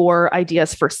me for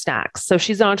ideas for snacks. So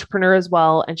she's an entrepreneur as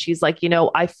well. And she's like,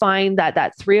 I find that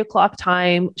 3:00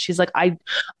 time, she's like, I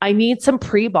need some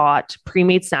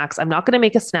pre-made snacks. I'm not going to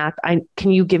make a snack.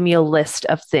 Can you give me a list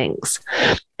of things?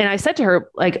 And I said to her,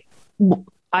 like,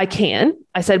 I can.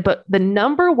 I said, but the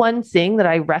number one thing that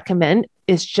I recommend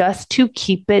is just to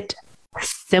keep it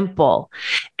simple.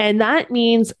 And that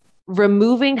means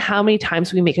removing how many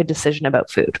times we make a decision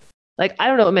about food. Like, I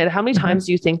don't know, Amanda, how many times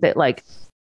do you think that like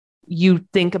you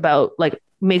think about like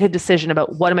make a decision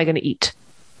about what am I going to eat?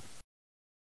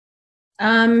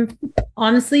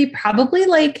 Honestly, probably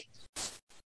like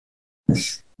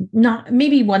not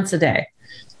maybe once a day.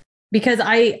 because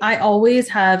I always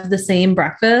have the same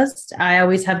breakfast. I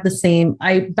always have the same,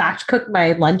 I batch cook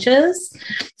my lunches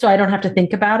so I don't have to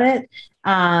think about it.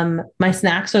 My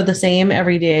snacks are the same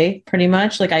every day, pretty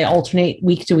much. Like I alternate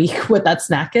week to week what that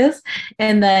snack is.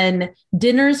 And then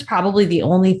dinner's probably the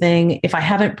only thing, if I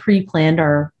haven't pre-planned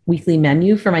our weekly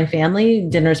menu for my family,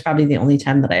 dinner's probably the only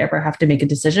time that I ever have to make a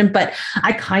decision. But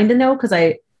I kind of know because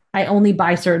I only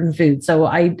buy certain foods. So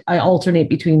I alternate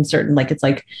between certain, like, it's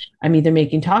like I'm either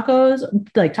making tacos,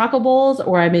 like taco bowls,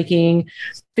 or I'm making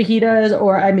fajitas,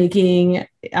 or I'm making,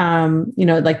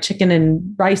 like chicken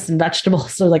and rice and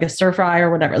vegetables. So like a stir fry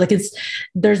or whatever. Like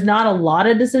there's not a lot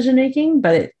of decision making,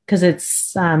 but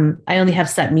because I only have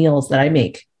set meals that I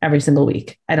make every single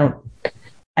week. I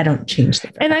don't change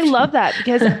them. And I love that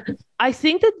because I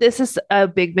think that this is a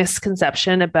big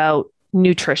misconception about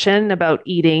nutrition, about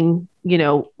eating,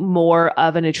 more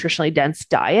of a nutritionally dense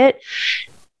diet,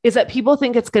 is that people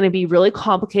think it's going to be really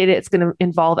complicated. It's going to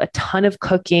involve a ton of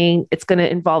cooking. It's going to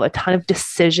involve a ton of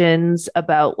decisions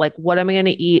about like, what am I going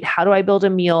to eat? How do I build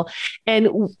a meal?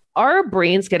 And our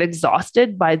brains get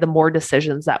exhausted by the more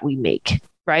decisions that we make.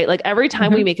 Right? Like every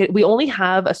time we make it, we only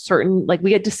have a certain, like we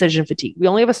get decision fatigue. We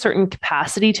only have a certain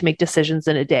capacity to make decisions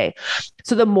in a day.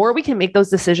 So the more we can make those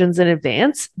decisions in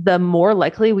advance, the more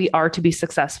likely we are to be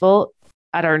successful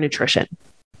at our nutrition.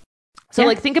 So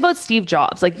like think about Steve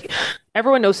Jobs. Like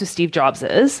everyone knows who Steve Jobs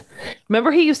is.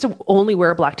 Remember, he used to only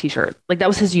wear a black t-shirt. Like that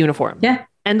was his uniform. Yeah.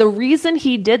 And the reason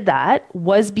he did that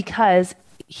was because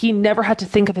he never had to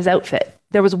think of his outfit.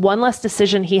 There was one less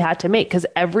decision he had to make because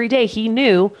every day he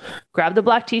knew, grab the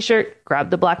black t-shirt, grab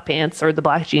the black pants or the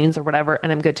black jeans or whatever,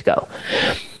 and I'm good to go.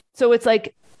 So it's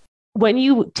like when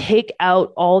you take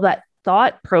out all that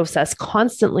thought process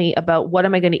constantly about what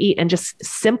am I going to eat and just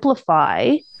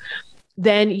simplify,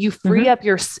 then you free up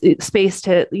your space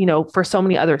to, for so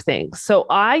many other things. So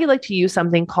I like to use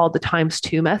something called the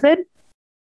 ×2 method.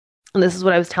 And this is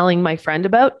what I was telling my friend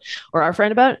about, or our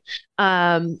friend about.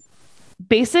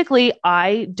 Basically,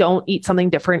 I don't eat something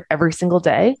different every single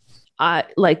day.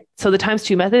 So the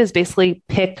 ×2 method is basically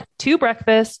pick 2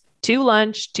 breakfasts, 2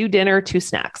 lunch, 2 dinner, 2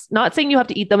 snacks. Not saying you have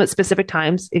to eat them at specific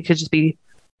times. It could just be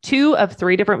 2 of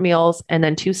 3 different meals and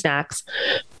then 2 snacks.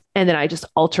 And then I just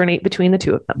alternate between the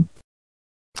 2 of them.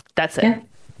 That's it. Yeah.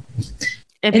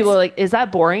 And people are like, is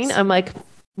that boring? I'm like,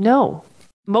 no.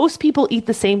 Most people eat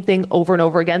the same thing over and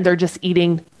over again. They're just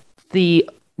eating the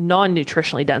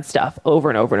non-nutritionally dense stuff over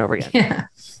and over and over again. Yeah.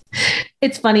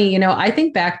 It's funny, I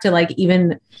think back to like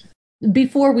even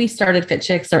before we started Fit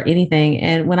Chicks or anything.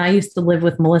 And when I used to live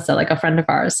with Melissa, like a friend of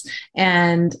ours,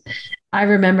 and I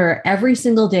remember every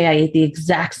single day I ate the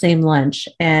exact same lunch,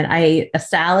 and I ate a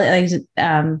salad,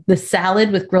 the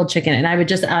salad with grilled chicken. And I would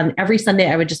just, every Sunday,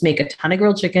 I would just make a ton of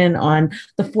grilled chicken on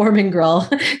the Foreman grill.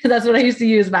 That's what I used to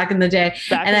use back in the day.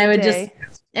 And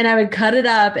I would cut it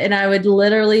up, and I would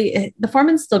literally, the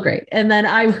Foreman's still great. And then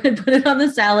I would put it on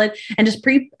the salad and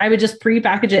I would just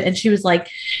pre-package it. And she was like,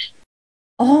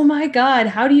 oh my God,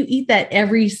 how do you eat that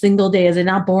every single day? Is it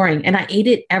not boring? And I ate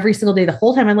it every single day the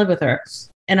whole time I lived with her.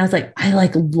 And I was like, I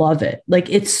love it. Like,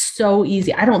 it's so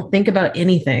easy. I don't think about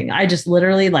anything. I just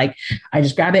literally I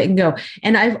just grab it and go.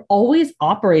 And I've always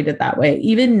operated that way.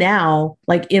 Even now,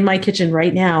 like in my kitchen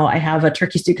right now, I have a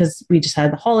turkey stew because we just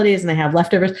had the holidays and I have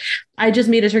leftovers. I just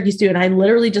made a turkey stew and I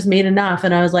literally just made enough.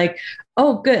 And I was like,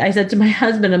 oh, good. I said to my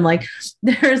husband, I'm like,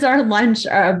 there's our lunch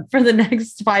for the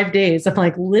next 5 days. I'm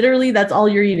like, literally, that's all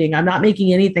you're eating. I'm not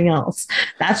making anything else.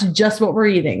 That's just what we're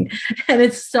eating. And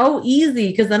it's so easy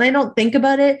because then I don't think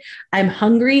about it. I'm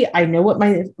hungry. I know what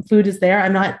my food is there.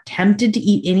 I'm not tempted to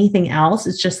eat anything else.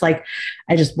 It's just like,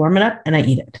 I just warm it up and I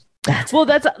eat it. That's why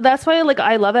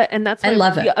I love it. And that's why I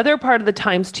love it. The other part of the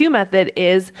 ×2 method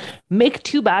is make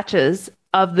 2 batches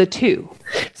of the 2.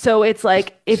 So it's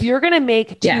like, if you're going to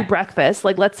make 2 breakfasts,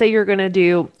 like let's say you're going to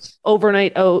do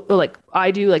overnight oat, like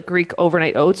I do like Greek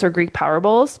overnight oats or Greek power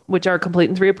bowls, which are Complete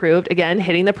and 3 approved. Again,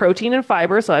 hitting the protein and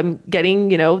fiber. So I'm getting,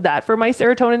 that for my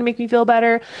serotonin to make me feel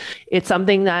better. It's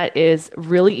something that is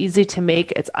really easy to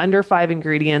make. It's under 5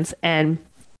 ingredients, and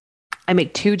I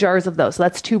make 2 jars of those. So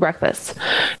that's 2 breakfasts.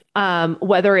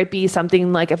 Whether it be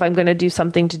something like, if I'm going to do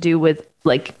something to do with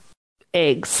like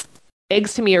eggs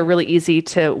to me are really easy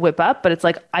to whip up, but it's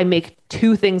like, I make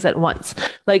 2 things at once.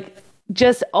 Like,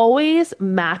 just always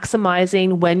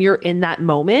maximizing when you're in that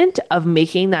moment of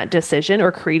making that decision or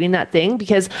creating that thing,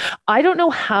 because I don't know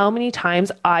how many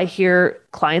times I hear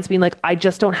clients being like, I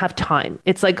just don't have time.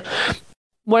 It's like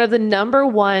one of the number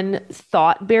one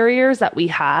thought barriers that we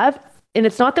have. And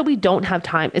it's not that we don't have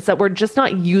time. It's that we're just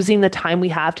not using the time we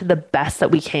have to the best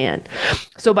that we can.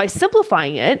 So by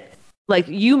simplifying it, Like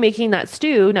you making that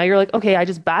stew, now you're like, okay, I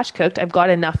just batch cooked. I've got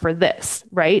enough for this,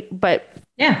 right? But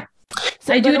yeah,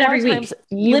 so I do it every week,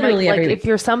 literally every week. If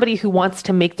you're somebody who wants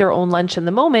to make their own lunch in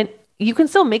the moment, you can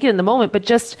still make it in the moment, but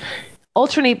just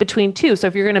alternate between two. So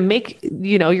if you're going to make,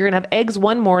 you're going to have eggs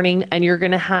one morning and you're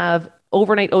going to have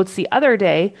overnight oats the other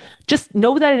day, just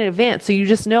know that in advance. So you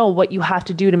just know what you have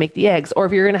to do to make the eggs. Or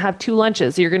if you're going to have two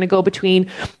lunches, you're going to go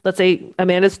between, let's say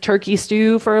Amanda's turkey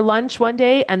stew for lunch one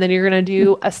day, and then you're going to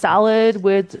do a salad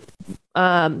with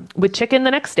chicken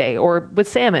the next day, or with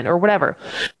salmon or whatever.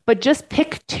 But just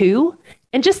pick two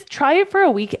and just try it for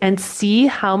a week and see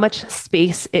how much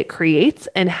space it creates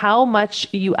and how much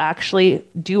you actually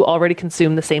do already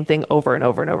consume the same thing over and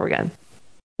over and over again.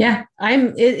 Yeah,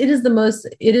 it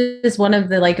is one of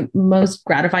the like most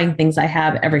gratifying things I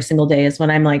have every single day is when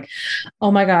I'm like,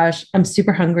 oh my gosh, I'm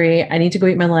super hungry. I need to go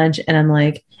eat my lunch. And I'm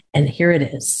like, and here it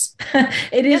is.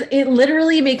 It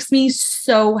literally makes me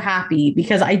so happy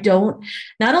because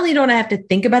not only don't I have to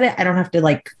think about it, I don't have to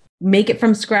like make it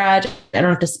from scratch. I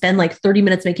don't have to spend like 30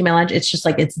 minutes making my lunch. It's just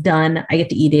like, it's done. I get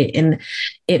to eat it. And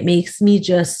it makes me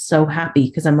just so happy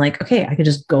because I'm like, okay, I can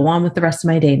just go on with the rest of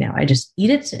my day now. I just eat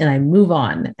it and I move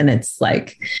on. And it's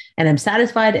like, and I'm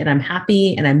satisfied and I'm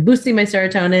happy and I'm boosting my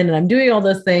serotonin and I'm doing all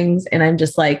those things. And I'm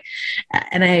just like,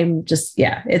 and I'm just,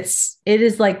 yeah, it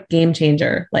is like game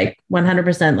changer, like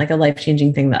 100% like a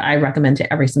life-changing thing that I recommend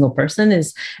to every single person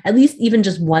is at least even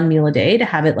just one meal a day to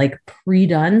have it like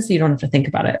pre-done. So you don't have to think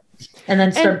about it and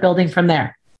then start building from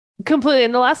there. Completely.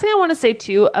 And the last thing I want to say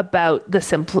too about the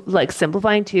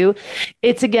simplifying too,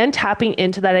 it's again tapping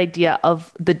into that idea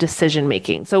of the decision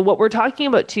making. So what we're talking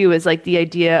about too is like the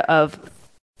idea of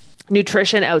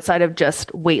nutrition outside of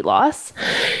just weight loss.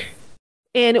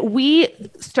 And we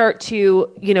start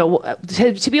to,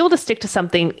 to be able to stick to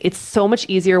something, it's so much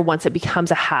easier once it becomes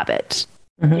a habit.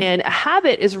 Mm-hmm. And a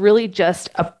habit is really just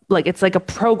it's like a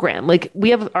program. Like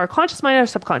we have our conscious mind, our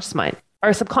subconscious mind.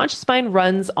 Our subconscious mind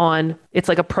runs on, it's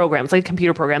like a program. It's like a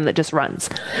computer program that just runs,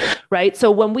 right?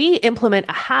 So when we implement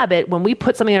a habit, when we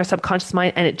put something in our subconscious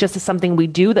mind and it just is something we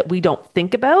do that we don't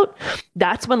think about,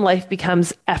 that's when life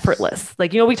becomes effortless.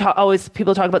 Like, people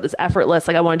talk about this effortless,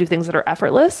 like I want to do things that are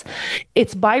effortless.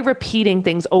 It's by repeating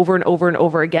things over and over and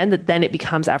over again that then it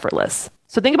becomes effortless.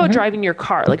 So think about driving your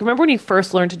car. Like remember when you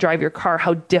first learned to drive your car,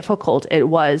 how difficult it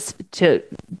was to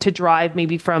drive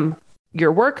maybe from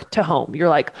your work to home. You're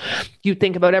like, you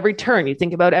think about every turn, you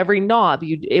think about every knob.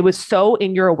 It was so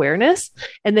in your awareness.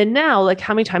 And then now, like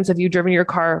how many times have you driven your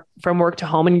car from work to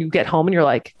home and you get home and you're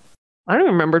like, I don't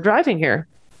remember driving here.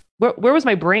 Where was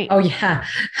my brain? Oh yeah.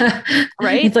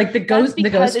 Right. It's like the ghost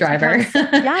driver.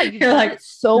 You're like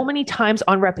so many times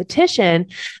on repetition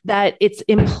that it's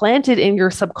implanted in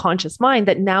your subconscious mind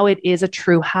that now it is a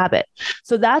true habit.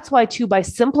 So that's why too, by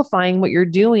simplifying what you're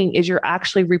doing is you're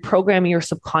actually reprogramming your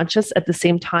subconscious at the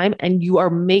same time. And you are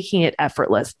making it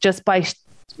effortless just by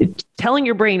telling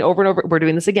your brain over and over, we're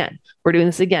doing this again. We're doing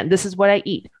this again. This is what I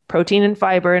eat: protein and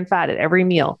fiber and fat at every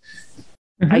meal.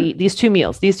 I eat these two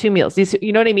meals,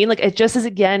 you know what I mean? Like it just is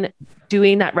again,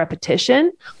 doing that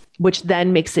repetition, which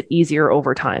then makes it easier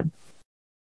over time.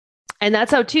 And that's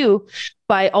how too,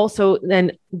 by also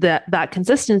then that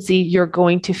consistency, you're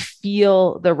going to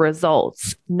feel the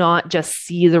results, not just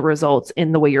see the results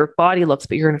in the way your body looks,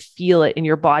 but you're going to feel it in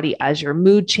your body as your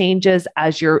mood changes,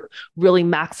 as you're really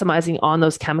maximizing on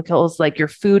those chemicals, like your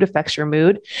food affects your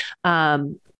mood.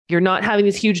 You're not having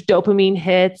these huge dopamine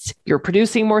hits. You're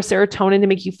producing more serotonin to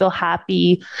make you feel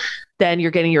happy. Then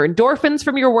you're getting your endorphins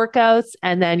from your workouts,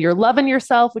 and then you're loving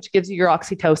yourself, which gives you your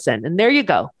oxytocin. And there you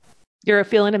go. You're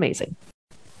feeling amazing.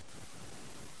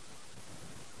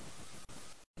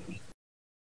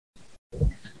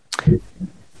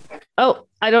 Oh,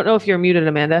 I don't know if you're muted,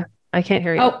 Amanda. I can't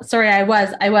hear you. Oh, sorry. I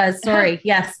was sorry.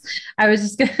 Yes. I was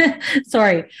just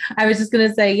going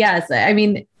to say, yes. I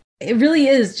mean, it really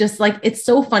is just like, it's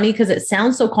so funny because it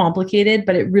sounds so complicated,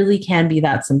 but it really can be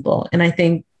that simple. And I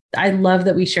think I love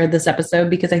that we shared this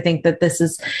episode because I think that this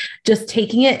is just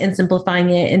taking it and simplifying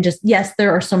it. And just, yes,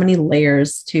 there are so many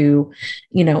layers to,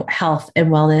 health and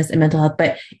wellness and mental health,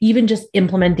 but even just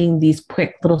implementing these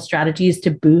quick little strategies to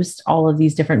boost all of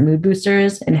these different mood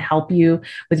boosters and help you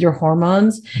with your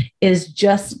hormones is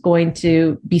just going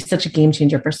to be such a game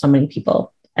changer for so many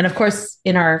people. And of course,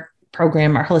 in our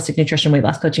program, our holistic nutrition weight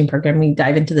loss coaching program, we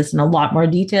dive into this in a lot more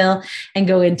detail and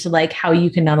go into like how you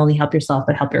can not only help yourself,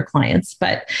 but help your clients.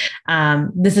 But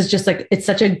this is just like, it's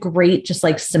such a great, just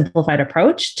like simplified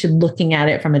approach to looking at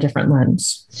it from a different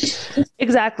lens.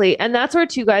 Exactly. And that's where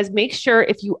too, guys, make sure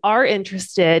if you are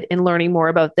interested in learning more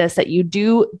about this, that you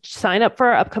do sign up for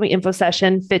our upcoming info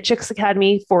session, Fit Chicks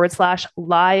Academy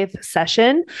 /live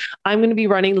session. I'm going to be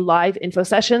running live info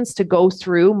sessions to go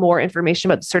through more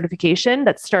information about the certification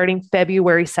that's starting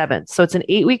February 7th. So it's an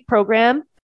 8-week program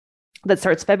that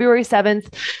starts February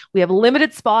 7th. We have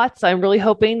limited spots. I'm really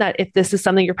hoping that if this is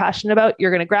something you're passionate about, you're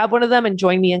going to grab one of them and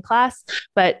join me in class,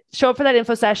 but show up for that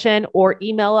info session or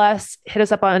email us, hit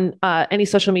us up on any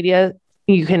social media.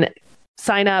 You can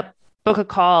sign up, book a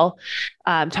call,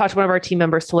 talk to one of our team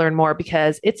members to learn more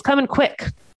because it's coming quick.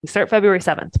 We start February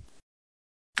 7th.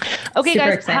 Okay, Super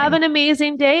guys, exciting. have an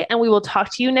amazing day and we will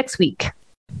talk to you next week.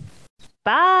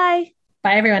 Bye.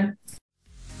 Bye, everyone.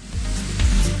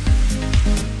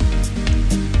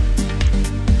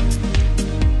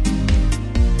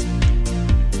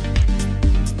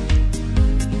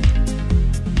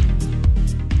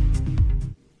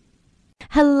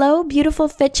 Hello, beautiful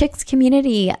Fit Chicks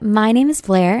community. My name is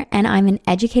Blair, and I'm an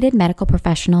educated medical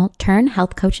professional turned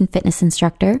health coach and fitness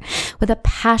instructor with a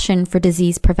passion for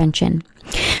disease prevention.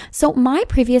 So my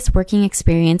previous working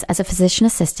experience as a physician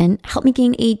assistant helped me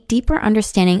gain a deeper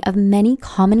understanding of many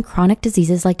common chronic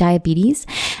diseases like diabetes,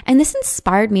 and this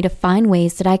inspired me to find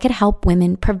ways that I could help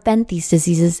women prevent these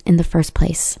diseases in the first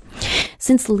place.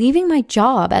 Since leaving my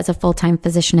job as a full-time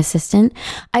physician assistant,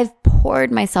 I've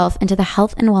poured myself into the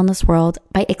health and wellness world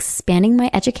by expanding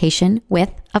my education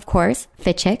with, of course,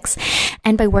 Fit Chicks,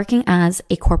 and by working as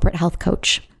a corporate health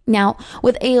coach. Now,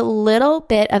 with a little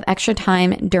bit of extra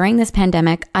time during this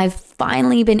pandemic, I've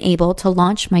finally been able to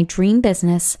launch my dream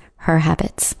business, Her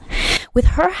Habits. With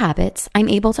Her Habits, I'm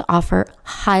able to offer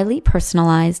highly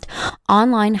personalized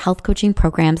online health coaching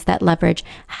programs that leverage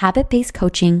habit-based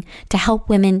coaching to help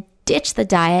women ditch the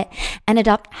diet and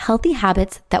adopt healthy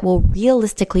habits that will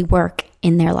realistically work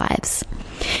in their lives.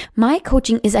 My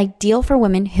coaching is ideal for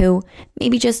women who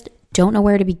maybe just don't know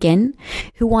where to begin,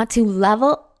 who want to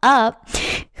level up,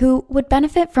 who would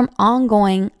benefit from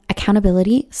ongoing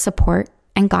accountability, support,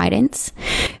 and guidance,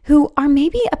 who are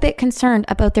maybe a bit concerned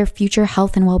about their future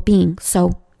health and well-being.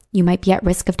 So you might be at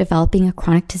risk of developing a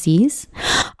chronic disease,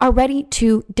 are ready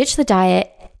to ditch the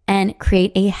diet and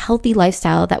create a healthy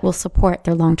lifestyle that will support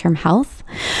their long-term health,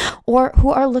 or who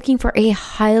are looking for a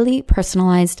highly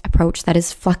personalized approach that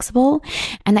is flexible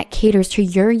and that caters to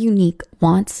your unique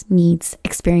wants, needs,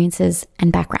 experiences,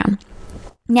 and background.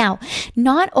 Now,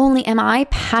 not only am I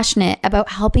passionate about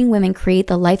helping women create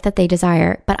the life that they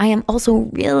desire, but I am also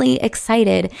really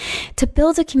excited to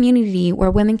build a community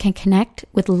where women can connect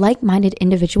with like-minded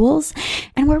individuals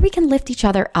and where we can lift each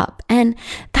other up. And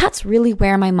that's really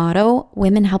where my motto,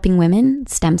 Women Helping Women,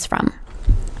 stems from.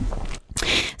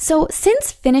 So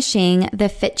since finishing the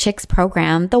Fit Chicks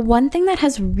program, the one thing that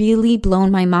has really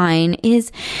blown my mind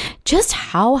is just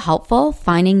how helpful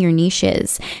finding your niche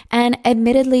is. And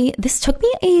admittedly, this took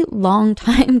me a long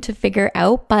time to figure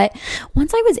out, but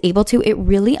once I was able to, it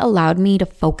really allowed me to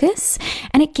focus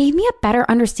and it gave me a better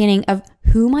understanding of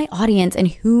who my audience and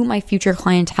who my future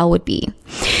clientele would be.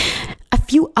 A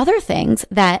few other things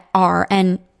that are,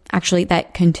 and actually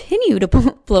that continue to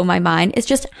blow my mind, is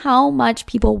just how much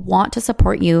people want to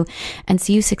support you and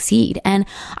see you succeed. And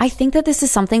I think that this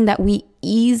is something that we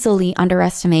easily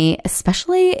underestimate,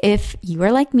 especially if you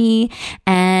are like me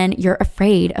and you're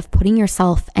afraid of putting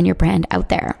yourself and your brand out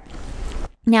there.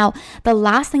 Now, the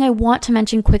last thing I want to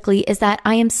mention quickly is that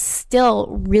I am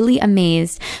still really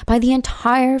amazed by the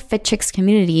entire Fit Chicks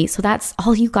community. So that's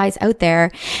all you guys out there.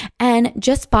 And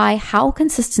just by how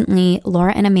consistently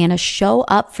Laura and Amanda show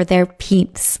up for their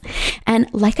peeps.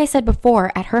 And like I said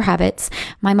before, at Her Habits,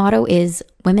 my motto is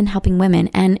Women Helping Women.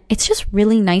 And it's just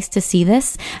really nice to see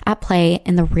this at play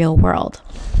in the real world.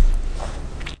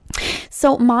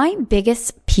 So my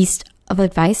biggest piece of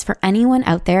advice for anyone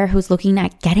out there who's looking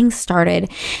at getting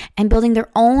started and building their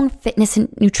own fitness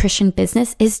and nutrition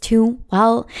business is to,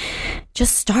 well,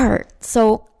 just start.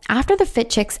 So after the Fit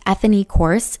Chicks F&E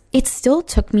course, it still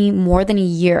took me more than a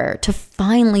year to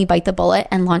finally bite the bullet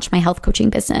and launch my health coaching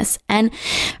business. And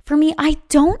for me, I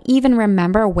don't even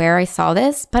remember where I saw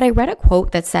this, but I read a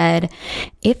quote that said,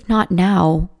 "If not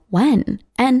now, when?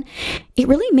 And it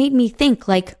really made me think,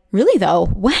 like, really though,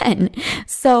 when?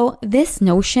 So this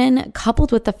notion,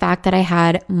 coupled with the fact that I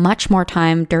had much more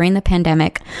time during the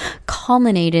pandemic,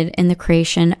 culminated in the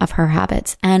creation of Her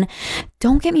Habits. And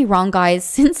don't get me wrong, guys,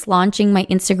 since launching my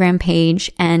Instagram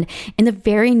page and in the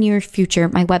very near future,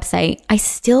 my website, I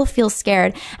still feel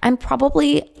scared. I'm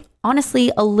probably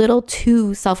honestly a little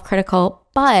too self-critical,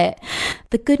 but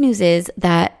the good news is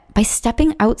that by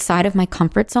stepping outside of my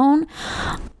comfort zone,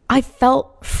 I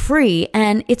felt free,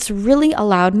 and it's really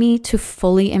allowed me to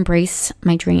fully embrace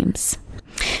my dreams.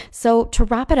 So to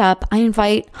wrap it up, I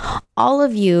invite all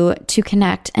of you to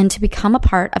connect and to become a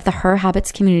part of the Her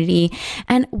Habits community.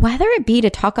 And whether it be to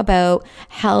talk about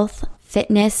health,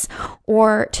 fitness,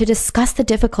 or to discuss the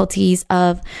difficulties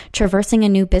of traversing a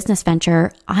new business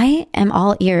venture, I am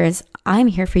all ears. I'm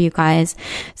here for you guys.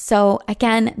 So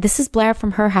again, this is Blair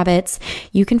from Her Habits.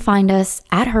 You can find us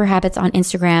at Her Habits on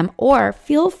Instagram, or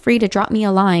feel free to drop me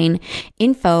a line,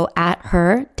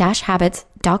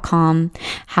 info@her-habits.com.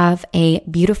 Have a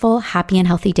beautiful, happy, and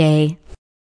healthy day.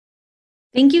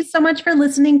 Thank you so much for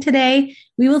listening today.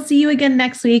 We will see you again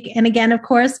next week. And again, of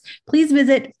course, please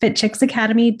visit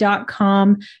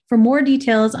fitchicksacademy.com for more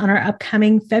details on our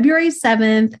upcoming February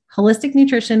 7th Holistic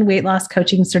Nutrition Weight Loss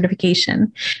Coaching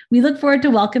Certification. We look forward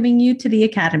to welcoming you to the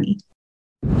Academy.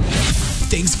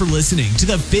 Thanks for listening to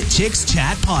the Fit Chicks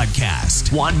Chat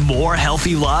podcast. Want more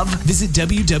healthy love? Visit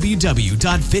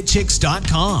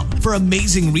www.fitchicks.com for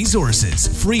amazing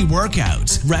resources, free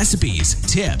workouts, recipes,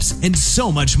 tips, and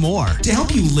so much more to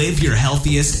help you live your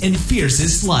healthiest and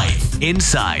fiercest life,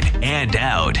 inside and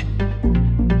out.